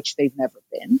country to which they've never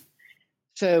been.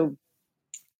 So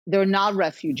they're not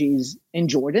refugees in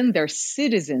Jordan. They're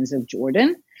citizens of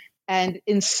Jordan. And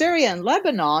in Syria and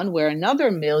Lebanon, where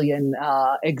another million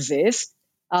exist,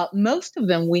 most of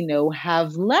them we know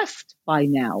have left by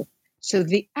now. So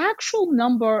the actual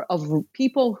number of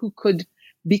people who could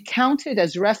be counted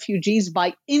as refugees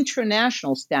by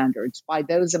international standards, by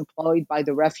those employed by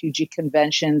the Refugee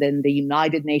Convention and the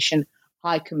United Nations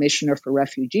High Commissioner for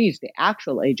Refugees, the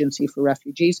actual agency for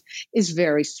refugees, is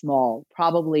very small.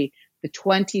 Probably the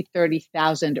 20,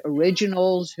 30,000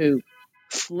 originals who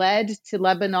fled to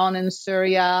Lebanon and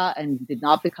Syria and did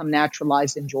not become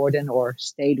naturalized in Jordan or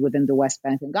stayed within the West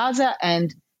Bank and Gaza,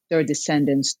 and their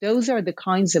descendants. Those are the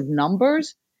kinds of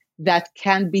numbers that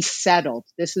can be settled.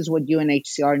 This is what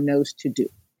UNHCR knows to do.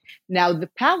 Now, the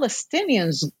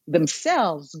Palestinians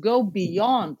themselves go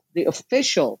beyond the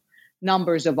official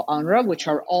numbers of UNRWA, which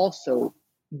are also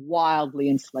wildly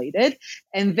inflated,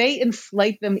 and they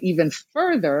inflate them even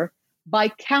further by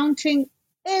counting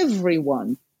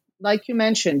everyone. Like you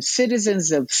mentioned,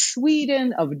 citizens of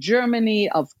Sweden, of Germany,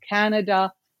 of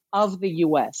Canada, of the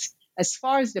US. As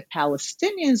far as the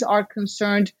Palestinians are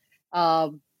concerned,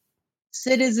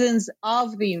 citizens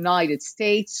of the United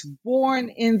States, born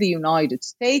in the United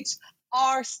States,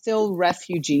 are still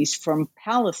refugees from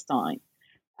Palestine.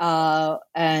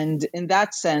 And in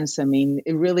that sense, I mean,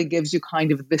 it really gives you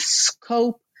kind of the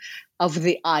scope of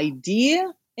the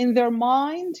idea in their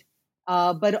mind,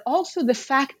 but also the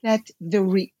fact that the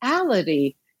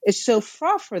reality is so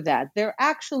far from that. They're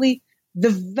actually the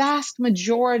vast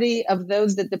majority of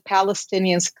those that the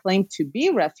Palestinians claim to be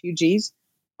refugees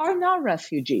are not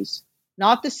refugees.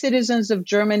 Not the citizens of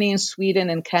Germany and Sweden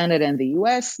and Canada and the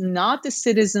US, not the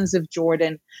citizens of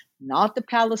Jordan, not the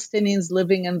Palestinians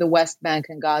living in the West Bank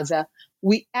and Gaza.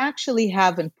 We actually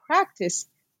have in practice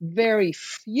very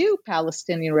few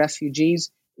Palestinian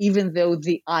refugees even though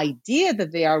the idea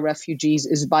that they are refugees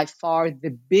is by far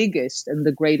the biggest and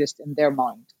the greatest in their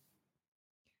mind.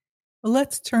 Well,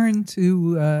 let's turn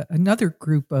to another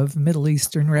group of Middle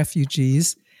Eastern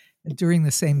refugees during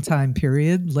the same time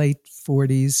period, late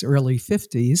 40s, early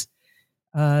 50s.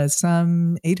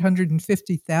 Some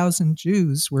 850,000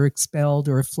 Jews were expelled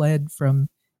or fled from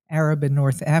Arab and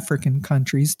North African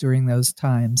countries during those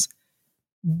times.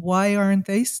 Why aren't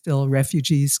they still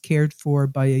refugees cared for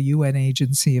by a UN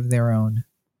agency of their own?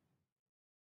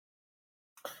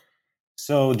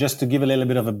 So just to give a little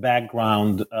bit of a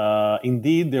background,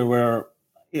 indeed, there were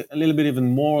a little bit even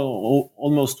more,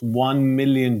 almost 1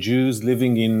 million Jews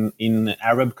living in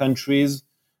Arab countries,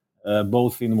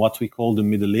 both in what we call the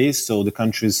Middle East, so the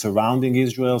countries surrounding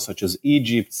Israel, such as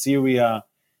Egypt, Syria,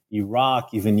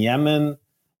 Iraq, even Yemen,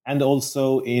 and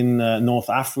also in North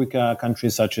Africa,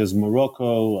 countries such as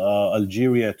Morocco,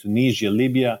 Algeria, Tunisia,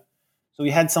 Libya. So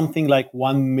we had something like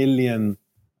 1 million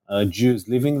Jews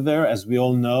living there. As we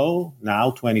all know,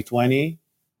 now, 2020,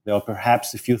 there are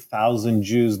perhaps a few thousand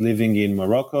Jews living in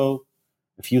Morocco,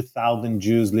 a few thousand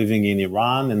Jews living in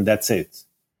Iran, and that's it.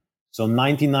 So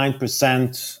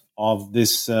 99% of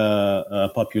this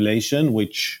population,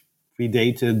 which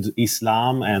predated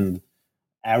Islam and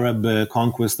Arab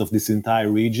conquest of this entire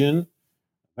region,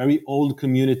 very old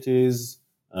communities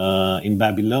in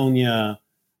Babylonia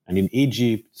and in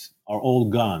Egypt are all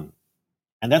gone.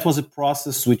 And that was a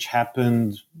process which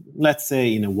happened, let's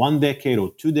say, in 1 decade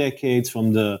or 2 decades,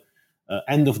 from the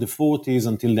end of the 40s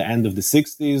until the end of the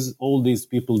 60s. All these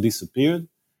people disappeared.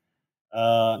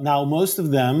 Now, most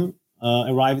of them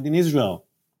arrived in Israel.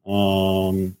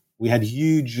 We had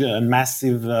huge and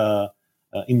massive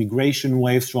immigration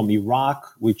waves from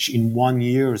Iraq, which in 1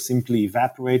 year simply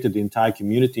evaporated the entire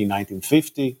community in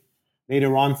 1950.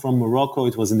 Later on, from Morocco,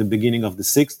 it was in the beginning of the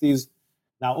 60s.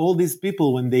 Now, all these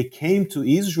people, when they came to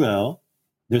Israel,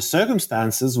 their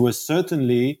circumstances were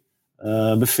certainly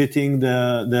befitting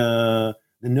the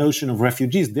notion of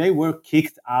refugees. They were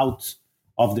kicked out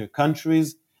of their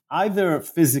countries, either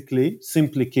physically,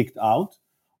 simply kicked out,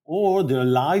 or their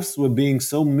lives were being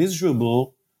so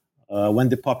miserable when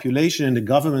the population and the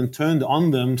government turned on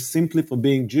them simply for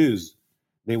being Jews.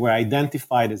 They were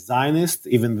identified as Zionists,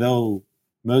 even though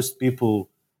most people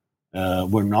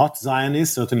were not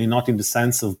Zionists, certainly not in the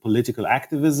sense of political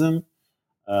activism.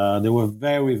 There were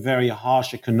very, very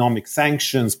harsh economic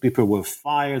sanctions. People were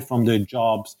fired from their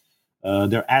jobs.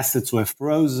 Their assets were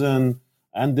frozen.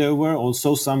 And there were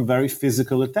also some very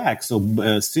physical attacks.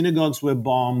 So synagogues were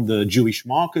bombed, the Jewish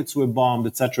markets were bombed,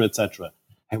 etc.,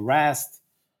 harassed.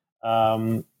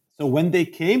 So when they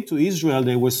came to Israel,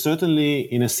 they were certainly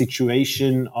in a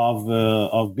situation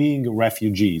of being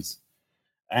refugees.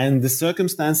 And the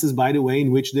circumstances, by the way,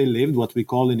 in which they lived, what we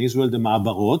call in Israel the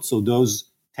ma'abarot, so those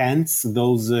tents,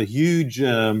 those huge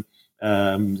tent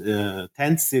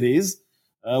cities,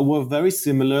 were very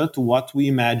similar to what we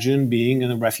imagine being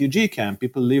in a refugee camp.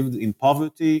 People lived in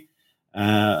poverty,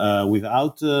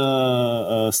 without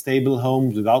stable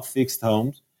homes, without fixed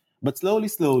homes. But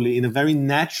slowly, in a very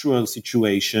natural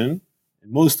situation,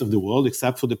 most of the world,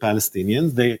 except for the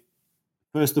Palestinians, they,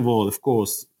 first of all, of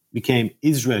course, became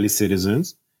Israeli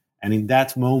citizens, and in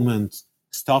that moment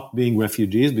stopped being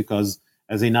refugees, because,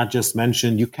 as Einat just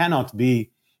mentioned, you cannot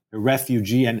be a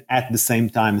refugee and at the same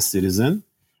time a citizen.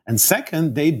 And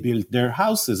second, they built their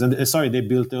houses, they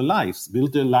built their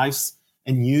lives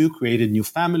anew, created new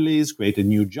families, created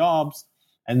new jobs.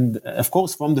 And of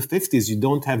course, from the 50s, you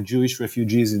don't have Jewish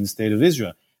refugees in the state of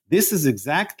Israel. This is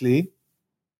exactly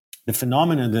the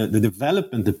phenomenon, the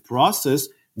development, the process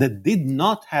that did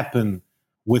not happen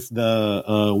with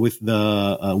the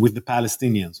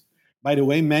Palestinians. By the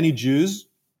way, many Jews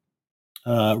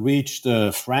reached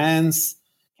France,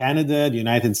 Canada, the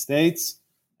United States.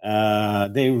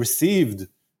 They received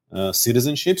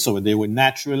citizenship, so they were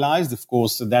naturalized. Of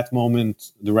course, at that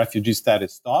moment, the refugee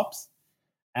status stops.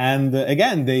 And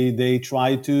again, they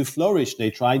try to flourish.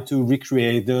 They try to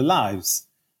recreate their lives.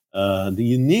 The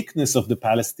uniqueness of the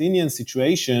Palestinian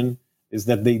situation is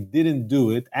that they didn't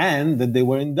do it and that they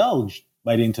were indulged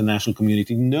by the international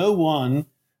community. No one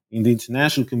in the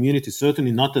international community,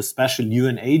 certainly not a special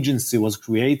UN agency, was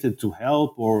created to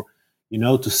help or,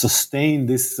 to sustain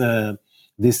this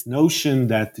notion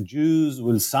that Jews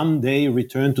will someday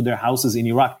return to their houses in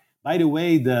Iraq. By the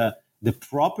way, the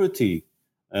property,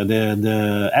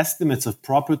 the estimates of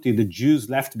property the Jews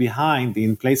left behind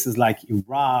in places like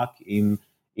Iraq, in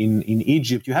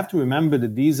Egypt, you have to remember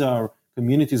that these are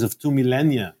communities of 2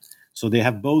 millennia. So they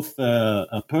have both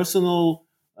personal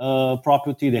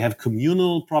property, they have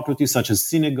communal property such as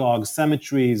synagogues,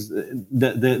 cemeteries.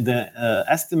 The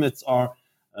estimates are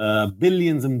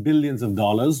billions and billions of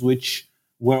dollars, which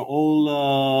were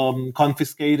all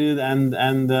confiscated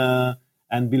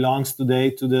and belongs today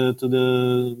to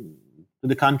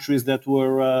the countries that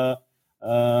were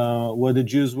where the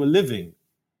Jews were living.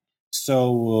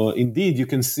 So indeed, you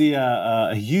can see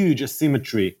a huge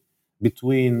asymmetry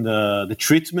between the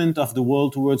treatment of the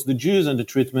world towards the Jews and the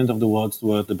treatment of the world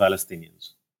towards the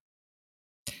Palestinians.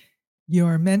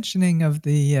 Your mentioning of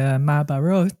the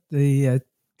Ma'abarot, the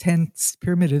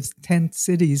primitive tent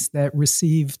cities that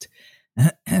received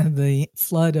the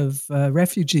flood of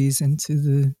refugees into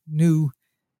the new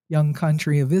young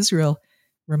country of Israel,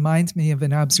 reminds me of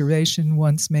an observation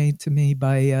once made to me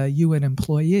by a UN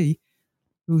employee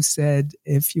who said,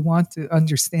 if you want to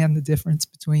understand the difference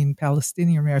between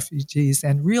Palestinian refugees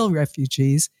and real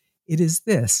refugees, it is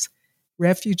this.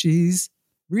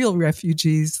 Real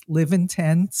refugees live in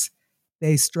tents.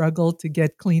 They struggle to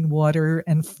get clean water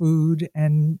and food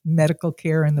and medical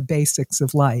care and the basics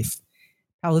of life.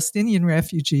 Palestinian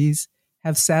refugees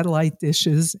have satellite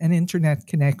dishes and internet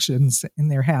connections in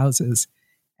their houses.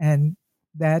 And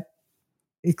that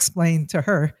explained to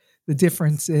her the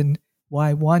difference in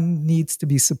why one needs to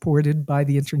be supported by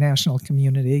the international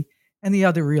community and the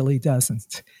other really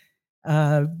doesn't.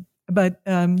 But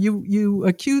you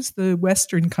accuse the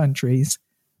Western countries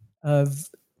of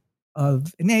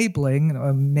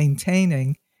enabling,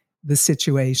 maintaining the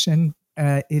situation,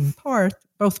 in part,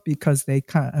 both because they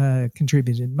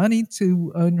contributed money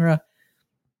to UNRWA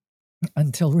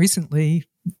until recently,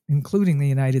 including the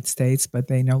United States, but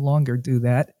they no longer do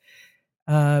that,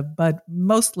 but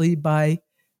mostly by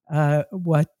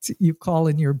what you call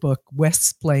in your book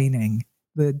Westsplaining,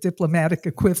 the diplomatic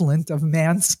equivalent of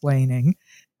mansplaining,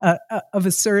 of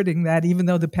asserting that even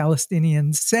though the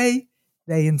Palestinians say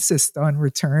they insist on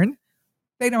return,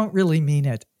 they don't really mean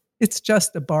it. It's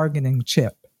just a bargaining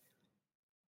chip.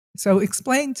 So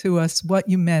explain to us what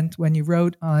you meant when you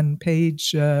wrote on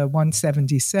page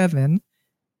 177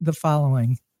 the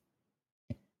following.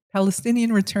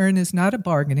 Palestinian return is not a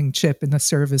bargaining chip in the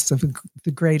service of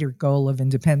the greater goal of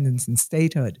independence and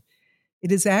statehood. It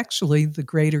is actually the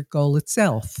greater goal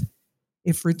itself.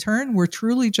 If return were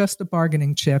truly just a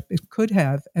bargaining chip, it could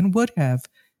have and would have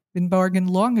been bargained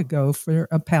long ago for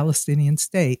a Palestinian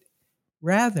state.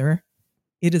 Rather,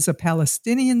 it is a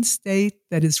Palestinian state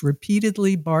that is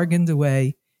repeatedly bargained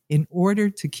away in order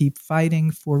to keep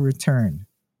fighting for return.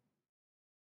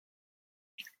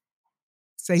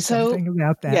 Say something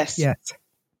about that. Yes.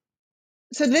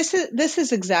 So this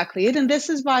is exactly it. And this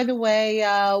is, by the way,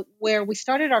 where we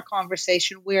started our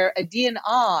conversation, where Adi and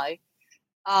I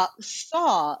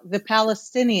saw the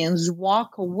Palestinians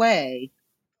walk away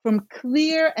from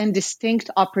clear and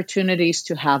distinct opportunities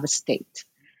to have a state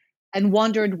and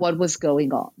wondered what was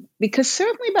going on. Because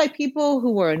certainly by people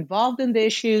who were involved in the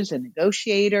issues and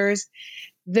negotiators,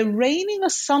 the reigning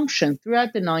assumption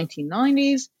throughout the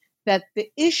 1990s that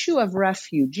the issue of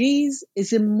refugees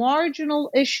is a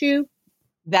marginal issue,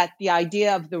 that the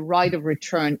idea of the right of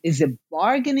return is a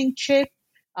bargaining chip,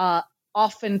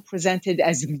 often presented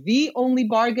as the only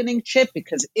bargaining chip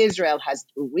because Israel has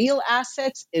the real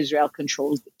assets. Israel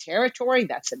controls the territory.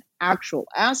 That's an actual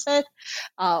asset.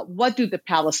 What do the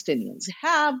Palestinians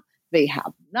have? They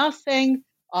have nothing.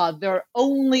 Their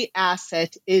only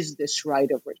asset is this right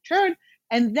of return.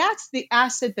 And that's the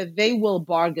asset that they will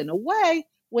bargain away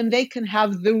when they can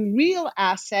have the real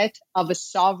asset of a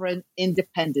sovereign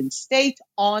independent state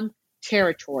on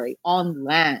territory, on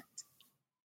land.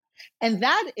 And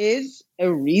that is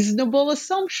a reasonable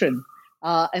assumption.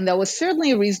 And that was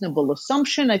certainly a reasonable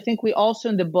assumption. I think we also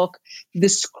in the book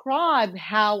describe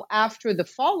how after the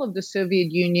fall of the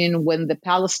Soviet Union, when the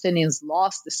Palestinians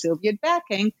lost the Soviet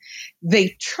backing, they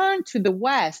turned to the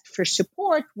West for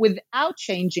support without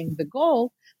changing the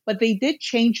goal. But they did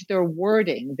change their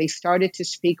wording. They started to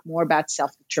speak more about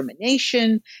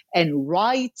self-determination and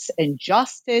rights and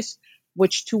justice,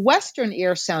 which to Western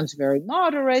ear sounds very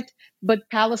moderate, but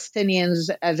Palestinians,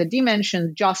 as Adi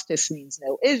mentioned, justice means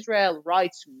no Israel,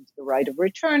 rights means the right of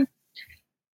return.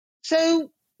 So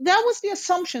that was the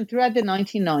assumption throughout the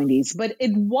 1990s, but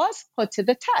it was put to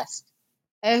the test.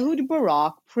 Ehud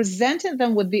Barak presented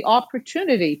them with the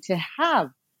opportunity to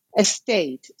have a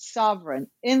state, sovereign,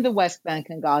 in the West Bank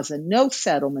and Gaza, no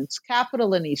settlements,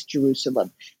 capital in East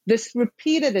Jerusalem. This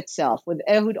repeated itself with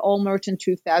Ehud Olmert in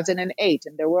 2008,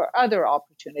 and there were other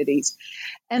opportunities.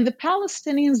 And the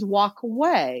Palestinians walk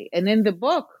away. And in the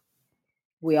book,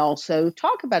 we also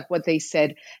talk about what they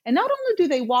said. And not only do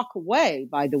they walk away,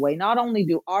 by the way, not only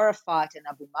do Arafat and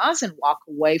Abu Mazen walk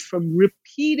away from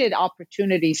repeated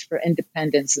opportunities for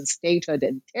independence and statehood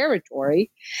and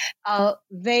territory,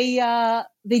 they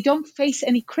don't face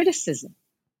any criticism.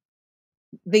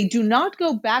 They do not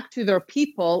go back to their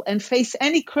people and face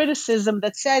any criticism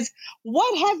that says,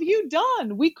 what have you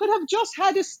done? We could have just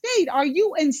had a state. Are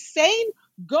you insane?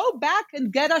 Go back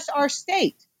and get us our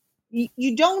state.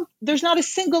 You don't, there's not a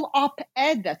single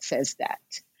op-ed that says that.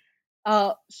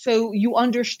 So you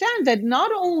understand that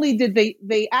not only did they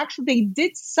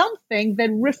did something that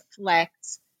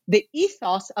reflects the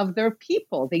ethos of their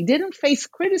people. They didn't face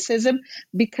criticism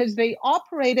because they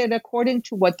operated according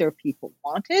to what their people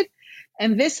wanted.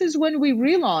 And this is when we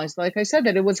realized, like I said,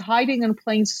 that it was hiding in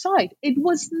plain sight. It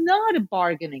was not a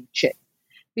bargaining chip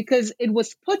because it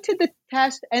was put to the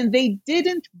test and they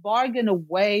didn't bargain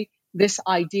away this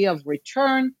idea of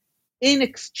return in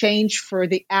exchange for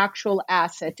the actual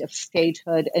asset of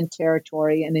statehood and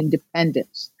territory and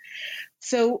independence.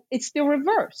 So it's the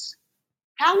reverse.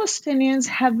 Palestinians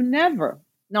have never,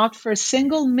 not for a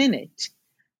single minute,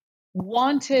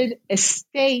 wanted a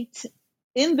state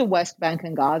in the West Bank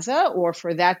and Gaza, or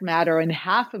for that matter, in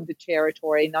half of the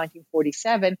territory in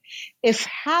 1947, if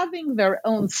having their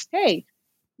own state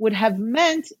would have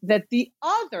meant that the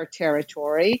other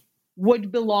territory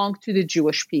would belong to the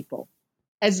Jewish people.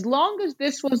 As long as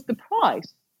this was the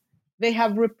price, they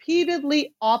have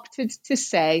repeatedly opted to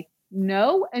say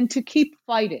no and to keep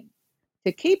fighting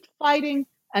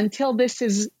until this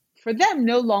is, for them,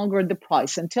 no longer the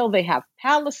price, until they have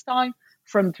Palestine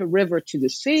from the river to the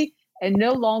sea and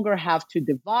no longer have to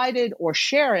divide it or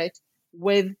share it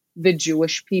with the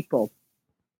Jewish people.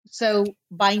 So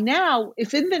by now,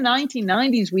 if in the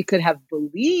 1990s we could have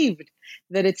believed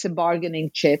that it's a bargaining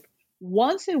chip,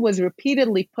 once it was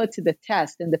repeatedly put to the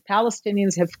test and the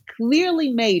Palestinians have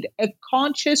clearly made a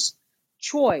conscious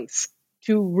choice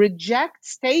to reject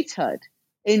statehood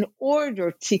in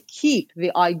order to keep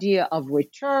the idea of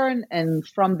return and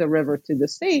from the river to the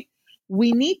sea,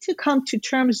 we need to come to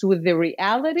terms with the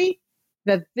reality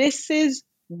that this is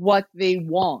what they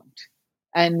want.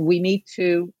 And we need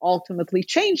to ultimately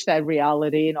change that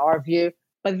reality in our view.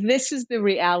 But this is the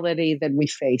reality that we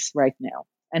face right now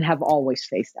and have always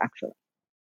faced, actually.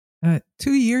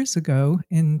 2 years ago,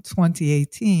 in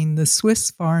 2018, the Swiss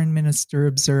foreign minister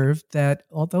observed that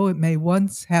although it may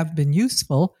once have been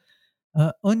useful,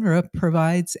 UNRWA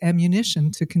provides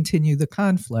ammunition to continue the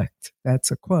conflict. That's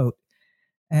a quote.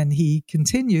 And he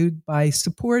continued, by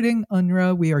supporting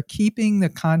UNRWA, we are keeping the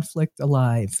conflict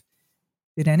alive.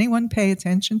 Did anyone pay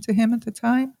attention to him at the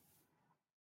time?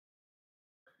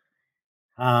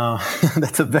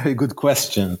 That's a very good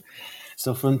question.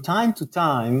 So from time to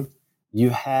time, you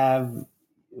have,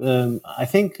 I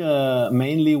think,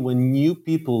 mainly when new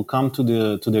people come to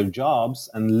their jobs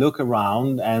and look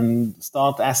around and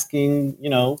start asking,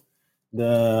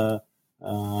 the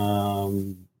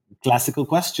classical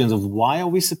questions of why are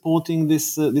we supporting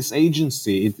this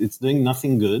agency? It's doing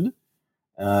nothing good.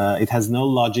 It has no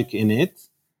logic in it,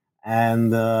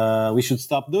 and we should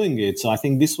stop doing it. So I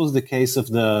think this was the case of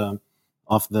the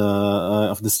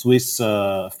Swiss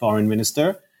foreign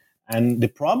minister. And the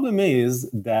problem is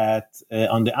that,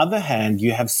 on the other hand,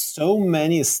 you have so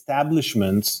many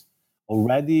establishments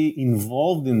already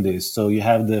involved in this. So you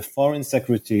have the foreign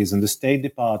secretaries and the State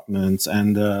departments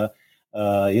and the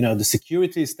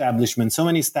security establishment. So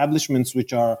many establishments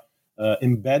which are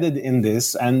embedded in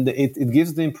this, and it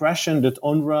gives the impression that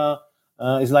UNRWA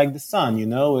is like the sun.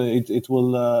 It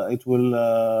will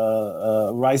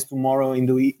rise tomorrow in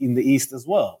the east as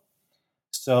well.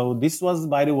 So this was,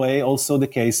 by the way, also the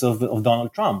case of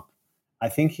Donald Trump. I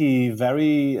think he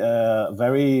very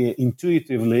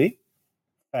intuitively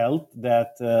felt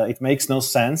that it makes no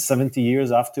sense 70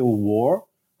 years after a war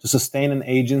to sustain an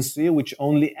agency which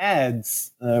only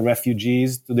adds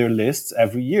refugees to their lists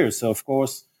every year. So, of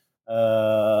course,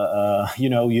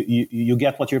 you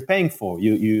get what you're paying for.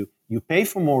 You pay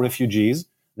for more refugees,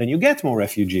 then you get more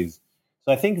refugees.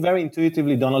 So I think very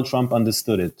intuitively Donald Trump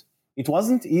understood it. It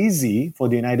wasn't easy for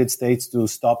the United States to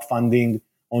stop funding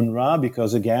UNRWA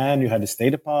because, again, you had the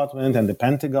State Department and the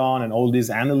Pentagon and all these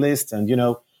analysts and,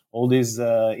 all these,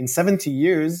 in 70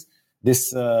 years,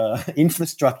 this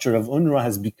infrastructure of UNRWA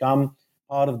has become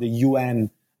part of the UN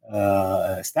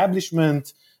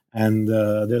establishment. And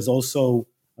there's also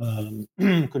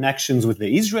connections with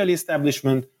the Israeli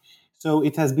establishment. So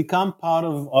it has become part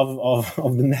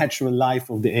of the natural life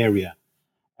of the area.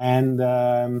 And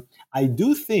I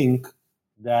do think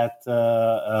that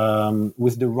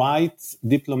with the right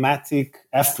diplomatic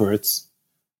efforts,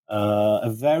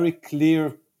 a very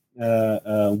clear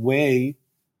way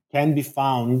can be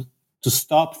found to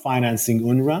stop financing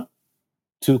UNRWA,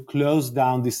 to close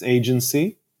down this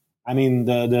agency. I mean,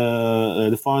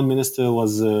 the foreign minister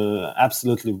was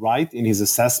absolutely right in his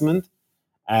assessment,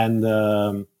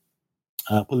 and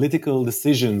political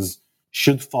decisions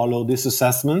should follow this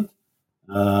assessment.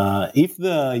 If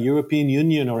the European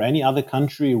Union or any other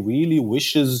country really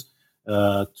wishes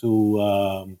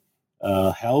to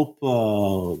help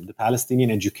the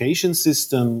Palestinian education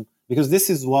system, because this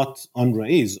is what UNRWA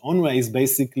is. UNRWA is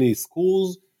basically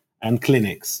schools and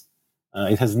clinics.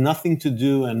 It has nothing to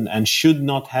do and should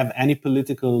not have any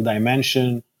political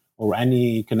dimension or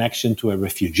any connection to a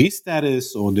refugee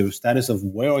status or the status of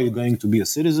where are you going to be a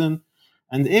citizen.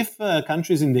 And if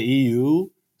countries in the EU,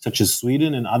 such as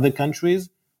Sweden and other countries,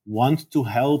 want to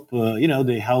help,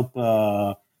 they help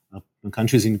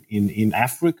countries in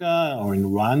Africa or in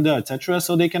Rwanda, etc.,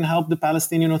 so they can help the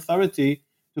Palestinian Authority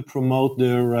to promote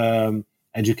their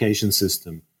education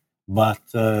system. But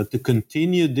to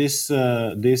continue this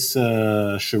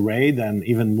charade, and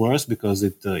even worse, because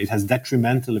it has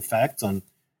detrimental effects on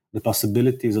the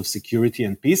possibilities of security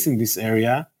and peace in this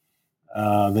area,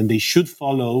 then they should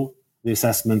follow the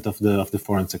assessment of the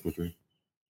Foreign Secretary.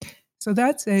 So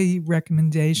that's a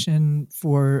recommendation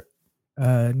for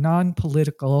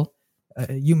non-political,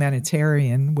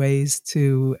 humanitarian ways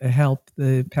to help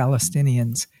the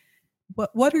Palestinians.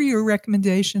 What are your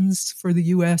recommendations for the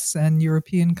U.S. and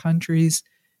European countries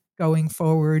going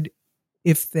forward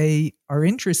if they are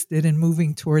interested in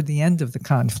moving toward the end of the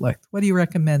conflict? What do you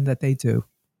recommend that they do?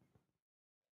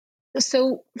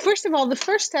 So, first of all, the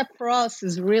first step for us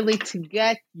is really to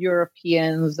get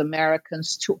Europeans,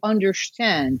 Americans to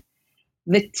understand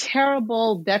the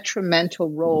terrible, detrimental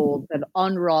role that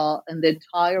UNRWA and the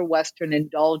entire Western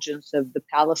indulgence of the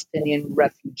Palestinian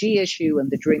refugee issue and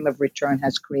the dream of return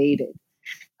has created.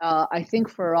 I think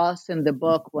for us in the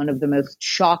book, one of the most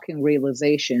shocking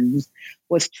realizations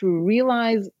was to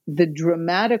realize the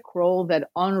dramatic role that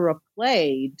UNRWA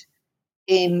played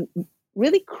in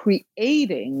really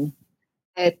creating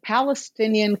a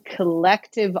Palestinian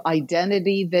collective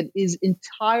identity that is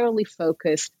entirely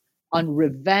focused on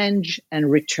revenge and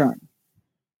return.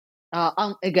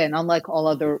 Again, unlike all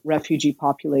other refugee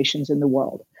populations in the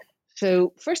world.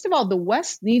 So, first of all, the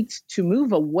West needs to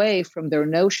move away from their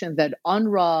notion that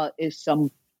UNRWA is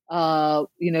some,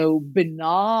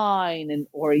 benign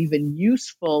or even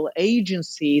useful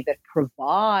agency that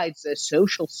provides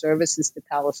social services to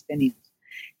Palestinians.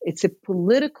 It's a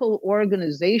political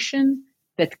organization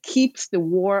that keeps the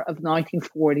war of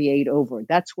 1948 over.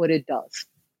 That's what it does.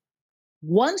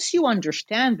 Once you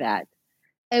understand that,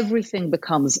 everything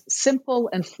becomes simple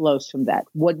and flows from that.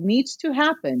 What needs to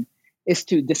happen is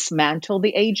to dismantle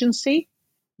the agency,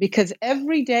 because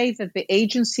every day that the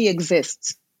agency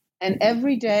exists and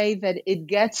every day that it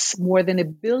gets more than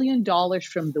 $1 billion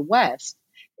from the West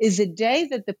is a day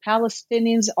that the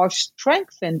Palestinians are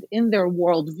strengthened in their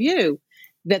worldview,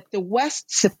 that the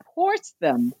West supports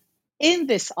them in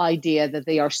this idea that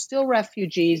they are still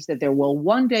refugees, that there will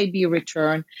one day be a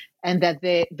return, and that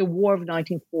the war of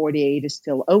 1948 is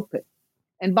still open.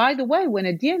 And by the way, when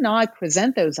Adi and I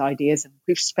present those ideas, and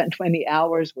we've spent many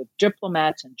hours with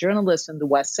diplomats and journalists in the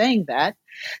West saying that,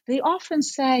 they often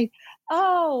say,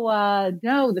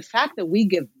 no, the fact that we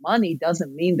give money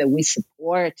doesn't mean that we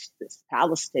support this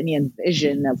Palestinian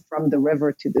vision of from the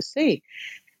river to the sea.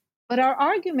 But our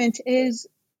argument is,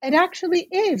 it actually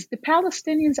is. The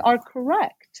Palestinians are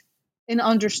correct in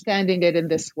understanding it in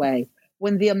this way.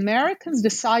 When the Americans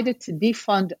decided to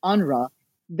defund UNRWA,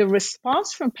 the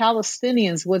response from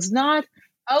Palestinians was not,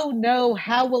 oh no,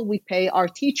 how will we pay our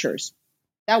teachers?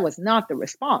 That was not the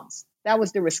response. That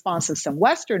was the response of some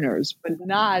Westerners, but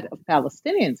not of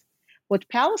Palestinians. What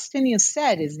Palestinians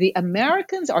said is the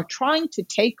Americans are trying to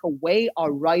take away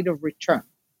our right of return.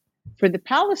 For the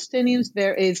Palestinians,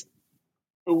 there is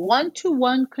a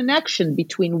one-to-one connection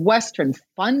between Western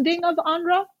funding of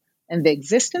UNRWA and the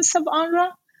existence of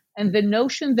UNRWA and the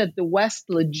notion that the West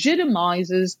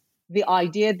legitimizes the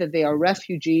idea that they are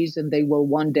refugees and they will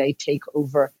one day take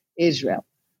over Israel.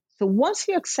 So once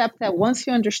you accept that, once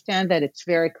you understand that, it's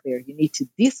very clear. You need to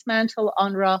dismantle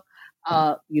UNRWA.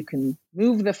 You can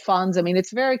move the funds. I mean,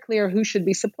 it's very clear who should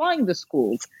be supplying the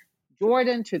schools.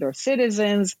 Jordan to their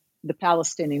citizens, the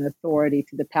Palestinian Authority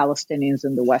to the Palestinians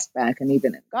in the West Bank and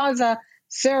even in Gaza.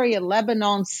 Syria,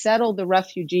 Lebanon settled the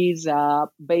refugees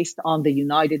based on the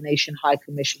United Nations High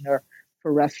Commissioner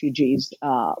for Refugees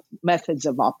methods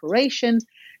of operations.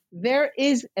 There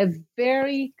is a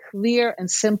very clear and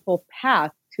simple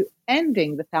path to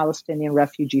ending the Palestinian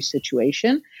refugee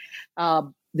situation,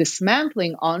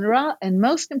 dismantling UNRWA, and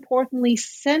most importantly,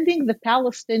 sending the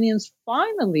Palestinians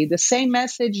finally the same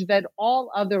message that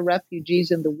all other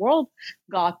refugees in the world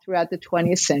got throughout the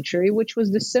 20th century, which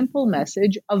was the simple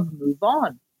message of move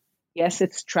on. Yes,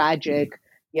 it's tragic.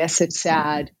 Yes, it's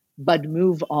sad, but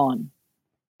move on.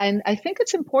 And I think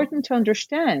it's important to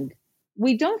understand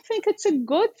we don't think it's a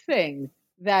good thing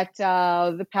that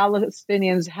the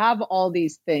Palestinians have all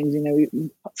these things.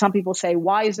 Some people say,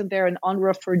 why isn't there an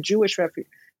UNRWA for Jewish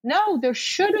refugees? No, there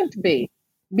shouldn't be,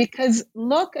 because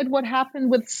look at what happened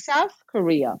with South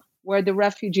Korea, where the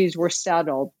refugees were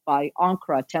settled by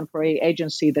UNRWA, a temporary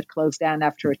agency that closed down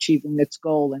after achieving its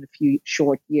goal in a few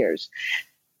short years.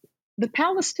 The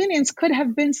Palestinians could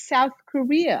have been South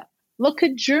Korea. Look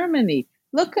at Germany.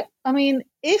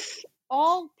 If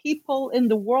all people in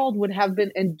the world would have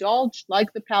been indulged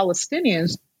like the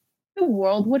Palestinians, the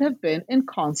world would have been in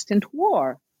constant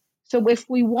war. So if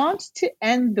we want to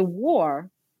end the war,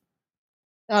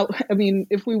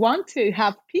 if we want to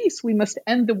have peace, we must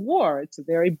end the war. It's a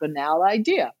very banal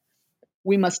idea.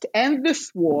 We must end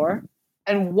this war.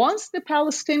 And once the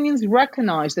Palestinians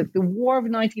recognize that the war of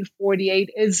 1948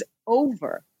 is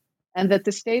over and that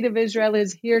the state of Israel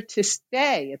is here to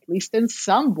stay, at least in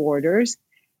some borders,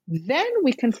 then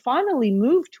we can finally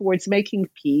move towards making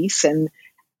peace and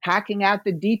hacking out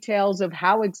the details of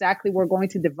how exactly we're going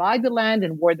to divide the land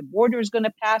and where the border is going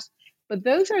to pass. But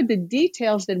those are the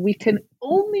details that we can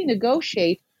only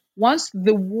negotiate once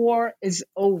the war is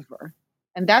over.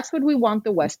 And that's what we want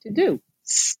the West to do.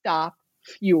 Stop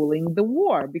fueling the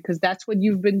war, because that's what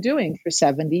you've been doing for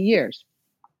 70 years.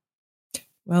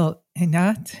 Well,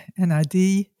 Einat and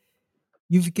Adi,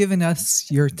 you've given us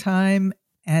your time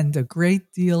and a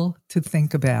great deal to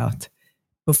think about.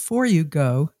 Before you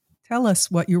go, tell us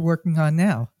what you're working on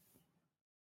now.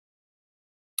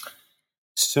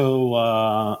 So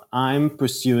I'm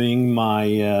pursuing my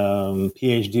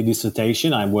PhD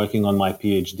dissertation. I'm working on my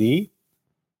PhD.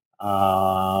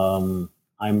 I'm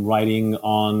writing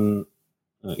on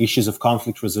issues of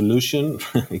conflict resolution.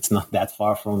 It's not that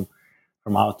far from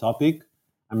our topic.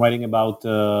 I'm writing about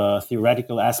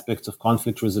theoretical aspects of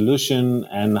conflict resolution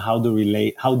and how do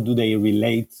they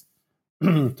relate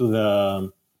to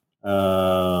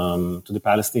the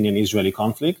Palestinian-Israeli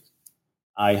conflict.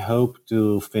 I hope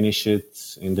to finish it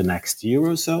in the next year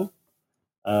or so,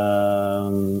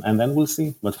 and then we'll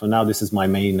see. But for now, this is my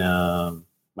main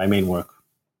work.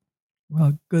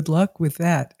 Well, good luck with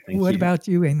that. What about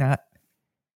you, Einat?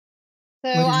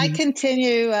 So I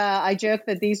continue. I joke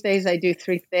that these days I do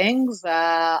three things.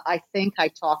 I think, I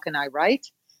talk, and I write.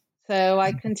 So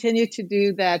I continue to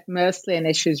do that mostly on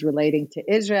issues relating to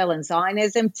Israel and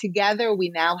Zionism. Together, we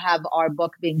now have our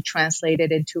book being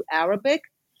translated into Arabic,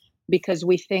 because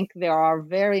we think there are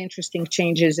very interesting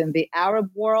changes in the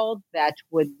Arab world that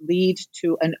would lead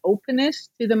to an openness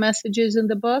to the messages in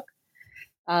the book.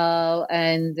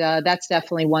 And that's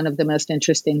definitely one of the most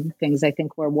interesting things I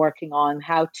think we're working on,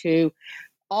 how to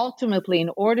ultimately, in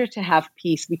order to have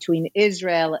peace between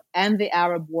Israel and the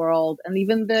Arab world and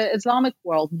even the Islamic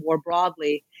world more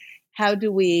broadly, how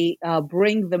do we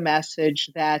bring the message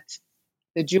that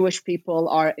the Jewish people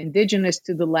are indigenous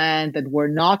to the land, that we're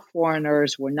not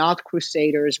foreigners, we're not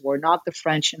crusaders, we're not the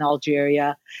French in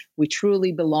Algeria, we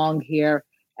truly belong here,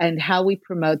 and how we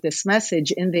promote this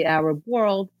message in the Arab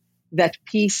world that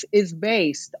peace is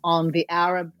based on the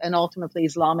Arab and ultimately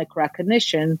Islamic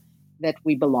recognition that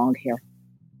we belong here.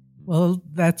 Well,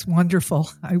 that's wonderful.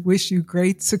 I wish you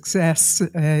great success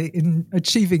in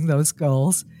achieving those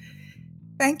goals.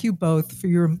 Thank you both for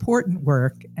your important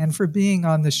work and for being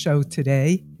on the show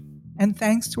today. And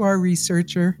thanks to our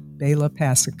researcher, Bela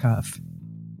Pasikov.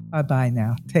 Bye-bye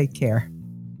now. Take care.